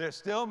 They're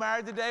still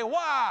married today.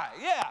 Why?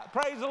 Yeah,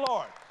 praise the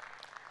Lord.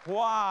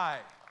 Why?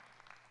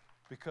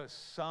 Because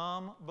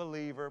some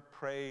believer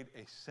prayed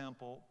a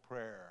simple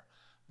prayer.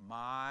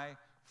 My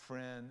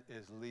friend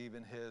is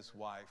leaving his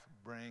wife.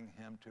 Bring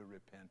him to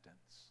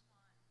repentance.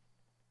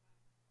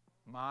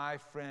 My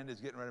friend is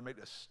getting ready to make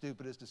the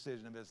stupidest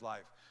decision of his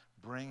life.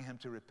 Bring him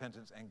to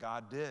repentance. And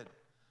God did.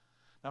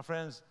 Now,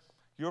 friends,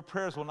 your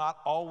prayers will not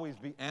always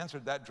be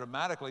answered that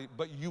dramatically,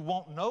 but you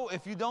won't know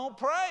if you don't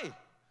pray.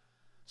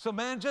 So,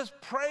 man, just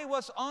pray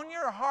what's on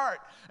your heart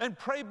and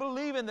pray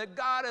believing that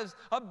God is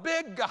a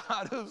big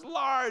God who's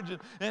large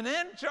and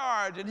in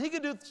charge, and he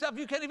can do stuff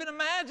you can't even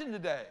imagine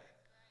today.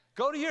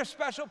 Go to your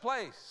special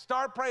place.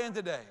 Start praying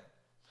today.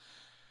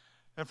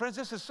 And, friends,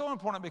 this is so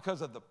important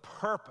because of the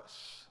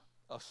purpose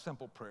of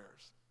simple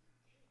prayers.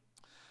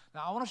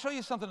 Now, I want to show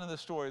you something in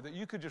this story that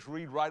you could just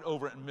read right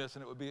over it and miss,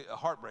 and it would be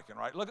heartbreaking,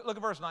 right? Look at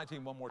verse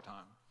 19 one more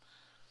time.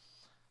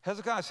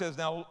 Hezekiah says,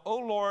 now, O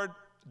Lord,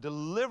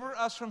 deliver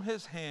us from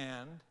his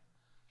hand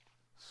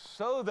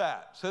so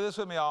that, say this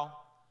with me, y'all,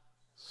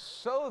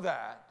 so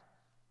that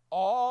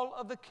all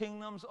of the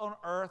kingdoms on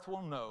earth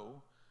will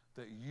know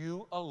that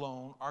you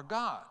alone are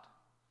God.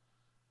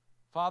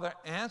 Father,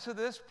 answer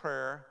this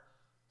prayer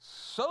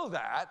so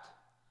that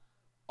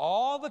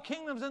all the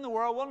kingdoms in the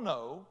world will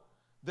know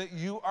that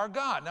you are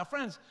God. Now,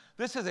 friends,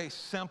 this is a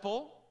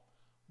simple,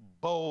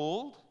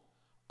 bold,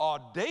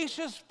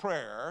 audacious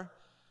prayer,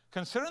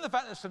 considering the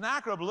fact that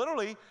Sennacherib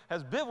literally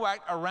has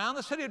bivouacked around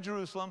the city of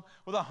Jerusalem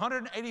with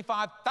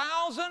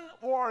 185,000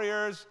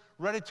 warriors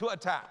ready to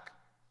attack.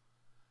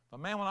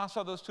 But man, when I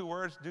saw those two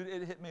words, dude,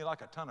 it hit me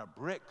like a ton of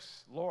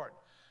bricks. Lord,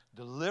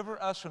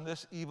 deliver us from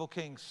this evil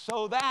king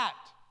so that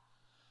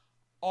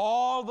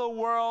all the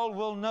world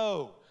will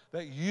know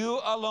that you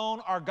alone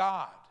are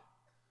God.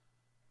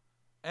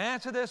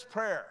 Answer this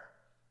prayer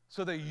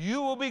so that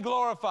you will be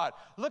glorified.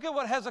 Look at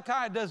what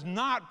Hezekiah does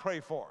not pray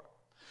for.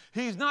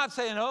 He's not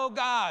saying, oh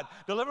God,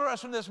 deliver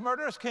us from this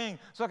murderous king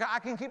so I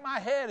can keep my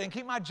head and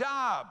keep my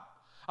job.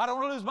 I don't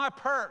want to lose my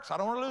perks. I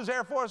don't want to lose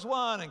Air Force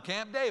One and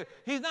Camp David.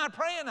 He's not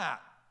praying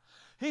that.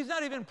 He's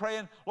not even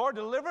praying, Lord,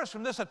 deliver us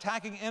from this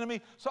attacking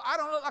enemy so I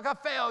don't look like a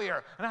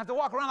failure and I have to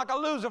walk around like a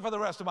loser for the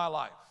rest of my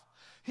life.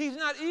 He's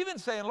not even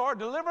saying, Lord,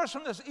 deliver us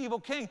from this evil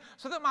king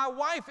so that my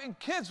wife and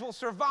kids will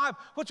survive,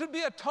 which would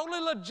be a totally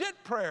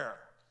legit prayer.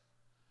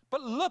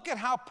 But look at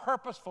how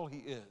purposeful he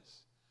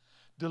is.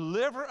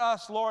 Deliver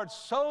us, Lord,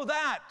 so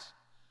that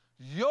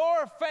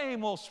your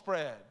fame will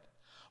spread.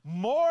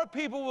 More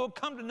people will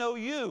come to know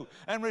you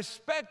and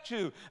respect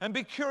you and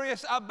be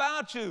curious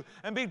about you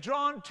and be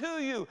drawn to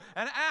you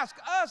and ask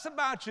us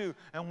about you,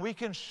 and we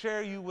can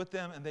share you with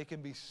them and they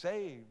can be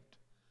saved.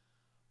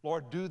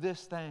 Lord, do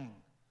this thing.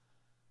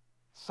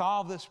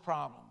 Solve this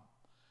problem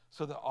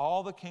so that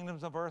all the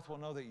kingdoms of earth will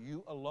know that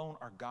you alone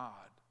are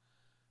God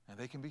and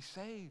they can be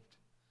saved.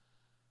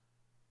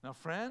 Now,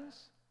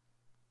 friends,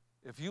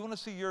 if you want to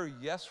see your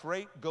yes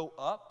rate go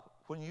up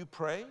when you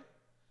pray,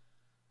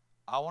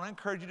 I want to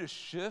encourage you to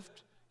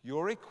shift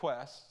your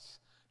requests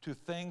to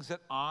things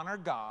that honor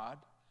God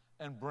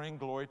and bring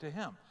glory to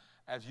him.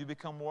 As you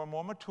become more and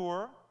more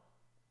mature,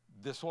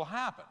 this will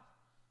happen.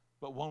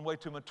 But one way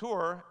to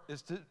mature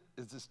is to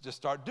just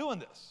start doing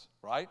this,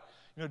 right?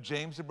 You know,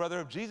 James, the brother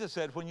of Jesus,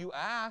 said, when you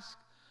ask,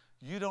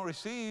 you don't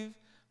receive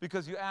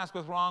because you ask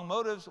with wrong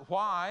motives.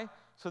 Why?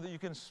 So that you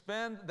can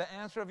spend the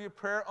answer of your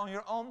prayer on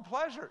your own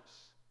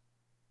pleasures.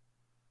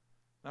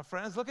 Now,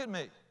 friends, look at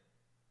me.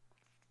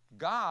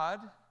 God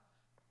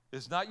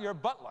is not your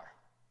butler.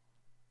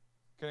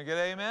 Can I get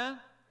amen? Amen.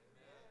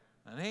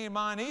 And he ain't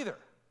mine either.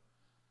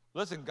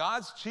 Listen,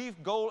 God's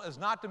chief goal is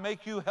not to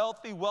make you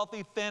healthy,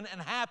 wealthy, thin,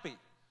 and happy.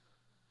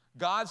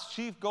 God's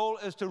chief goal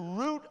is to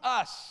root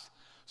us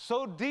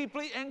so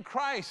deeply in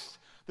Christ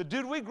that,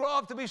 dude, we grow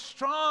up to be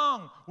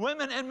strong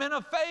women and men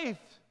of faith.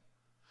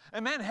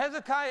 And man,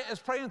 Hezekiah is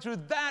praying through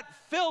that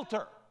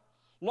filter.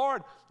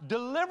 Lord,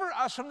 deliver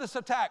us from this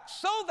attack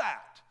so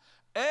that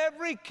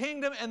every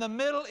kingdom in the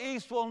Middle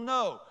East will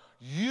know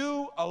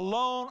you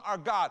alone are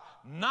God.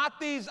 Not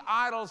these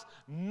idols,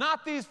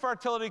 not these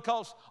fertility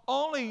cults.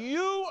 Only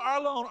you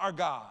alone are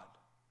God.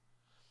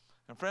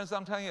 And friends,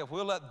 I'm telling you, if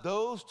we'll let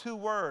those two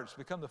words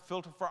become the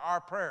filter for our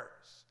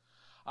prayers,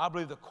 I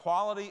believe the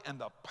quality and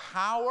the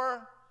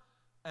power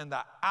and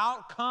the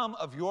outcome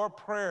of your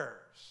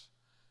prayers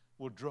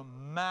will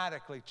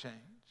dramatically change.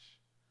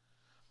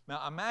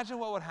 Now, imagine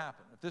what would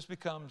happen if this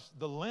becomes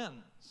the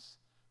lens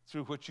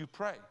through which you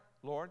pray.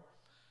 Lord,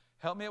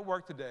 help me at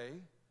work today.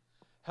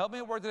 Help me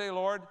at work today,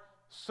 Lord,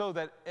 so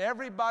that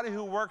everybody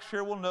who works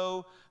here will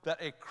know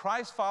that a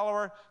Christ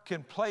follower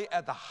can play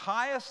at the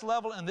highest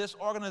level in this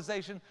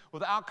organization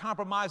without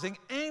compromising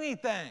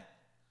anything,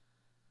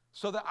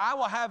 so that I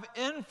will have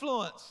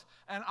influence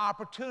and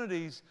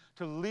opportunities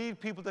to lead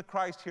people to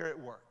Christ here at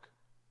work.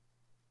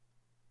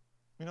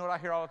 You know what I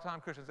hear all the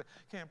time? Christians say,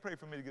 "Can't pray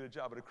for me to get a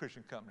job at a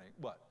Christian company."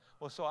 What?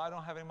 Well, so I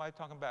don't have anybody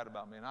talking bad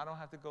about me, and I don't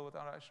have to go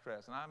without that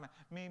stress, and I'm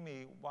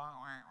me, wah,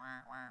 wah,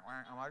 wah, wah,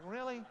 wah. I'm like,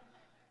 really?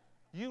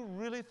 You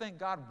really think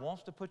God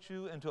wants to put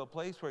you into a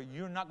place where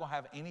you're not going to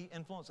have any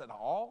influence at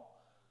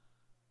all?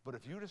 But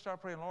if you were to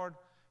start praying, "Lord,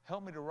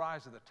 help me to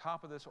rise to the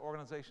top of this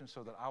organization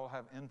so that I will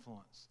have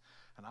influence,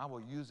 and I will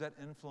use that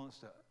influence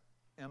to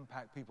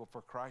impact people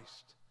for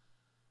Christ,"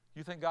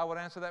 you think God would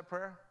answer that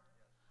prayer?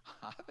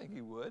 I think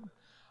he would.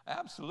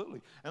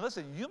 Absolutely. And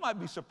listen, you might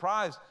be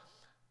surprised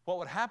what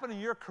would happen in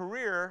your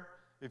career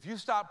if you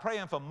stopped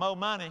praying for more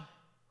money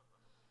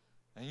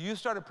and you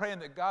started praying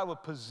that God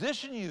would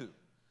position you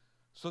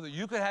so that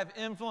you could have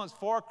influence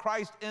for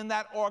Christ in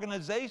that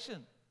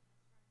organization.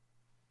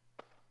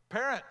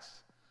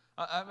 Parents,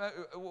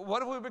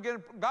 what if we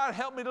begin, "God,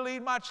 help me to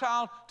lead my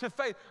child to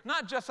faith,"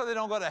 not just so they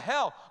don't go to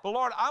hell, but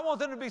Lord, I want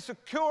them to be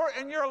secure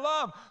in your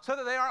love so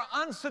that they are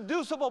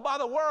unseducible by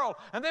the world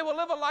and they will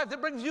live a life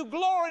that brings you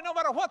glory no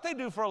matter what they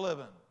do for a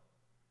living.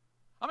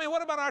 I mean,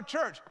 what about our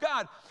church?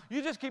 God,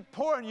 you just keep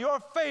pouring your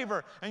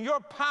favor and your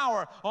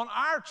power on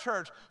our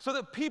church so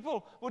that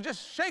people will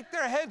just shake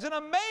their heads in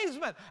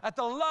amazement at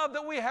the love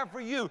that we have for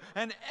you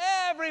and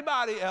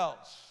everybody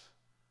else.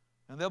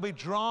 And they'll be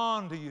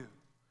drawn to you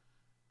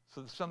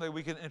so that someday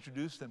we can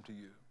introduce them to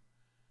you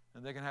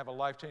and they can have a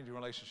life-changing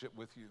relationship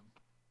with you.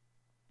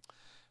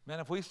 Man,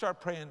 if we start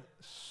praying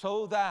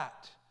so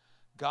that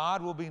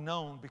God will be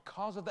known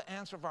because of the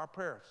answer of our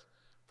prayers,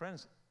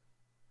 friends,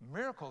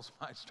 miracles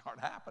might start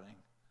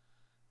happening.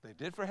 They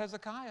did for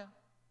Hezekiah.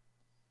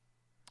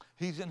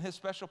 He's in his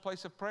special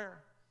place of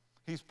prayer.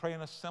 He's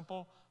praying a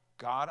simple,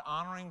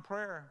 God-honoring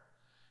prayer.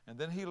 And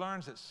then he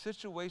learns that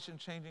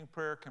situation-changing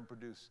prayer can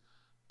produce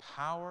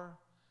power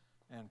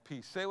and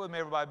peace. Say it with me,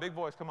 everybody. Big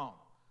voice, come on.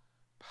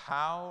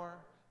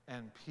 Power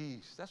and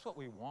peace. That's what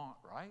we want,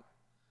 right?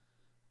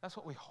 That's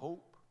what we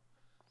hope.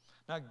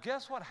 Now,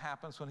 guess what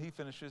happens when he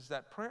finishes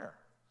that prayer?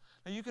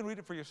 Now, you can read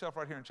it for yourself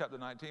right here in chapter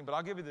 19, but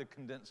I'll give you the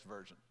condensed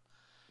version.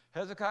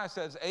 Hezekiah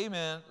says,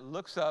 "Amen,"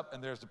 looks up,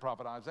 and there's the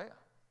prophet Isaiah.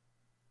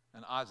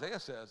 And Isaiah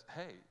says,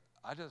 "Hey,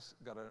 I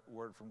just got a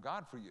word from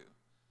God for you."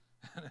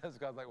 And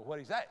Hezekiah's like, "Well,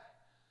 what'd he say?"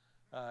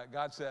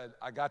 God said,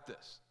 "I got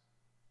this."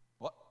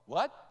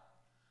 What?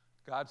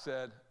 God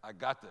said, "I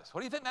got this."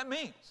 What do you think that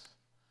means?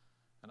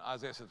 And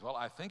Isaiah says, "Well,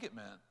 I think it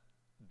meant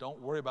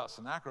don't worry about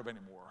Sennacherib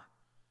anymore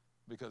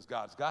because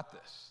God's got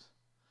this."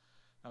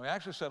 Now, he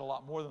actually said a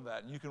lot more than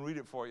that, and you can read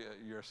it for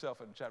yourself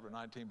in chapter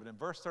 19. But in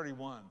verse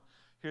 31,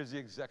 here's the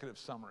executive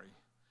summary.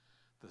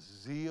 The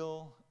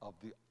zeal of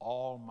the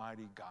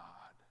Almighty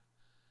God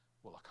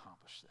will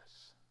accomplish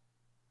this.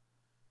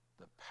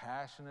 The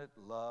passionate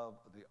love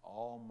of the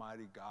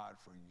Almighty God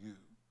for you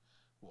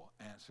will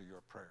answer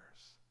your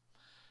prayers.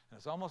 And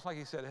it's almost like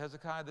he said,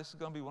 "Hezekiah, this is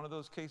going to be one of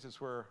those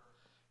cases where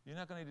you're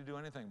not going to need to do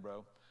anything,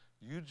 bro.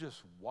 You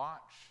just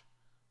watch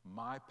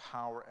my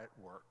power at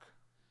work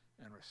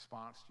in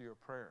response to your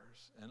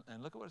prayers."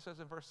 And look at what it says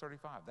in verse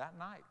 35. That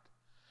night,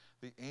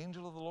 the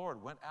angel of the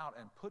Lord went out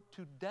and put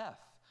to death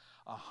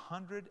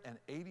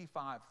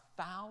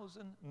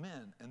 185,000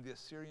 men in the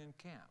Assyrian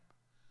camp.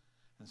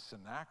 And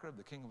Sennacherib,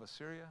 the king of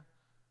Assyria,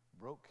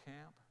 broke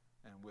camp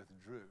and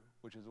withdrew,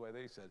 which is the way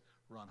they said,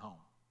 run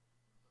home.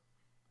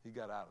 He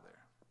got out of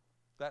there.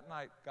 That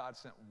night, God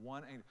sent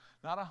one angel,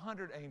 not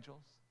 100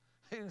 angels.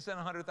 He didn't send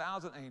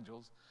 100,000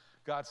 angels.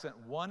 God sent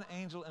one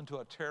angel into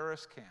a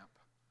terrorist camp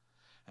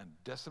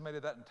and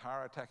decimated that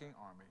entire attacking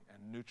army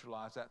and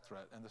neutralized that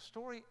threat. And the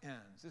story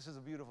ends. This is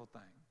a beautiful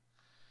thing.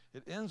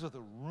 It ends with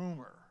a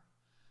rumor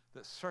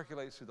that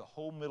circulates through the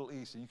whole Middle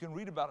East. And you can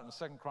read about it in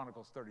 2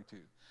 Chronicles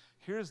 32.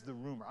 Here's the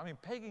rumor. I mean,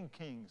 pagan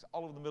kings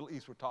all over the Middle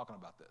East were talking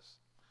about this.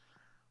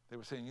 They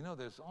were saying,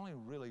 there's only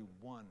really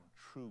one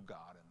true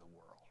God in the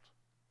world.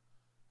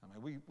 I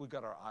mean, we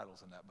got our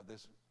idols in that, but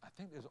I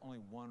think there's only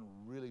one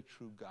really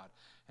true God.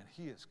 And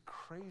he is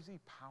crazy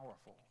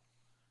powerful.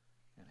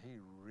 And he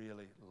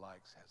really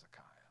likes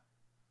Hezekiah.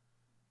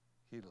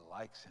 He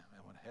likes him.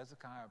 And when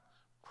Hezekiah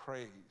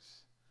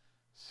prays,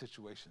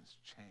 situations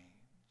change.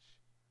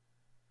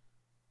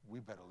 We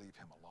better leave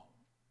him alone.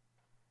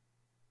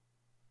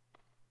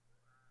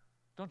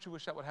 Don't you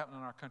wish that would happen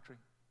in our country?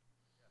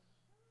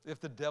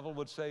 If the devil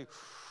would say,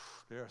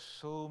 there are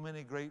so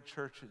many great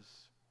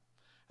churches,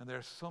 and there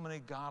are so many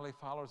godly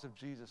followers of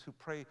Jesus who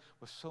pray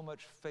with so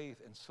much faith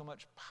and so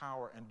much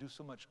power and do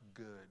so much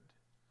good,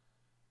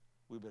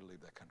 we better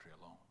leave that country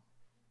alone.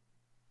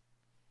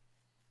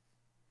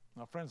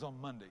 Now, friends, on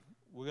Monday,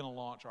 we're going to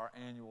launch our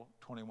annual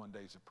 21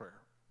 Days of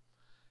Prayer.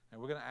 And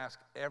we're going to ask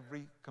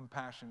every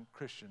Compassion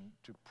Christian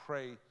to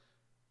pray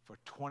for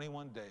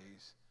 21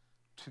 days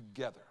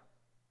together.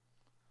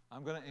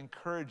 I'm going to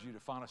encourage you to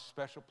find a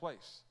special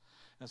place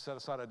and set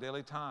aside a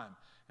daily time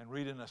and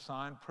read an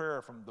assigned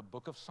prayer from the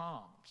book of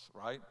Psalms,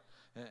 right?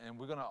 And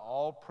we're going to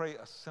all pray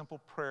a simple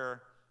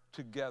prayer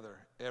together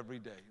every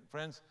day.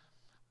 Friends,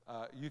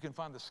 you can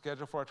find the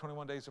schedule for our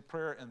 21 Days of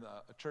Prayer in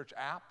the church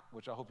app,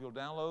 which I hope you'll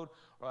download,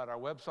 or at our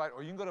website,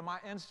 or you can go to my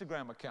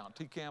Instagram account,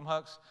 Cam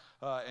Hux,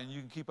 and you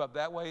can keep up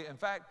that way. In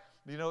fact,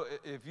 you know,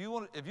 if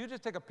you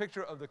just take a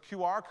picture of the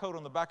QR code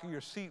on the back of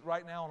your seat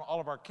right now on all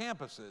of our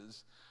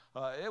campuses,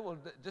 it will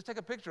just take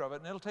a picture of it,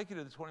 and it'll take you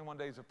to the 21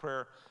 Days of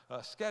Prayer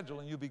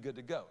schedule, and you'll be good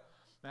to go.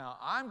 Now,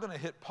 I'm going to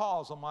hit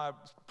pause on my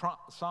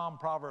Psalm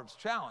Proverbs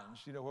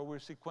challenge, you know, where we're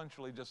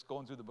sequentially just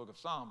going through the book of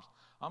Psalms.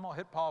 I'm going to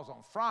hit pause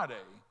on Friday,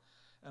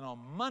 and on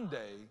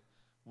Monday,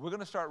 we're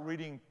going to start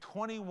reading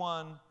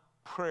 21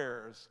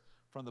 prayers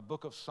from the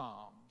book of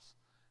Psalms.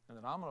 And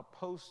then I'm going to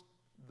post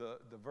the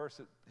verse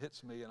that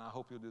hits me, and I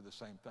hope you'll do the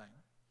same thing.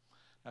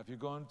 Now, if you're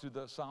going through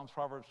the Psalms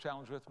Proverbs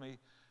challenge with me,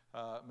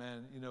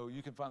 man, you know,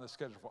 you can find the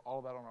schedule for all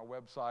of that on our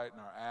website and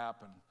our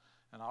app,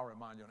 and I'll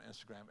remind you on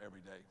Instagram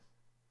every day.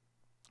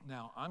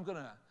 Now, I'm going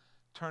to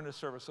turn this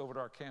service over to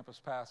our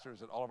campus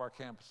pastors at all of our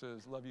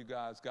campuses. Love you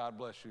guys. God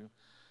bless you.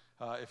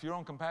 If you're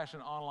on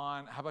Compassion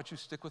Online, how about you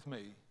stick with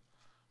me?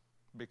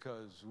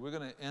 Because we're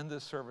going to end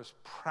this service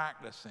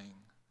practicing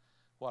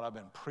what I've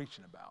been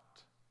preaching about.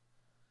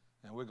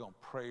 And we're going to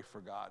pray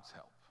for God's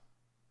help.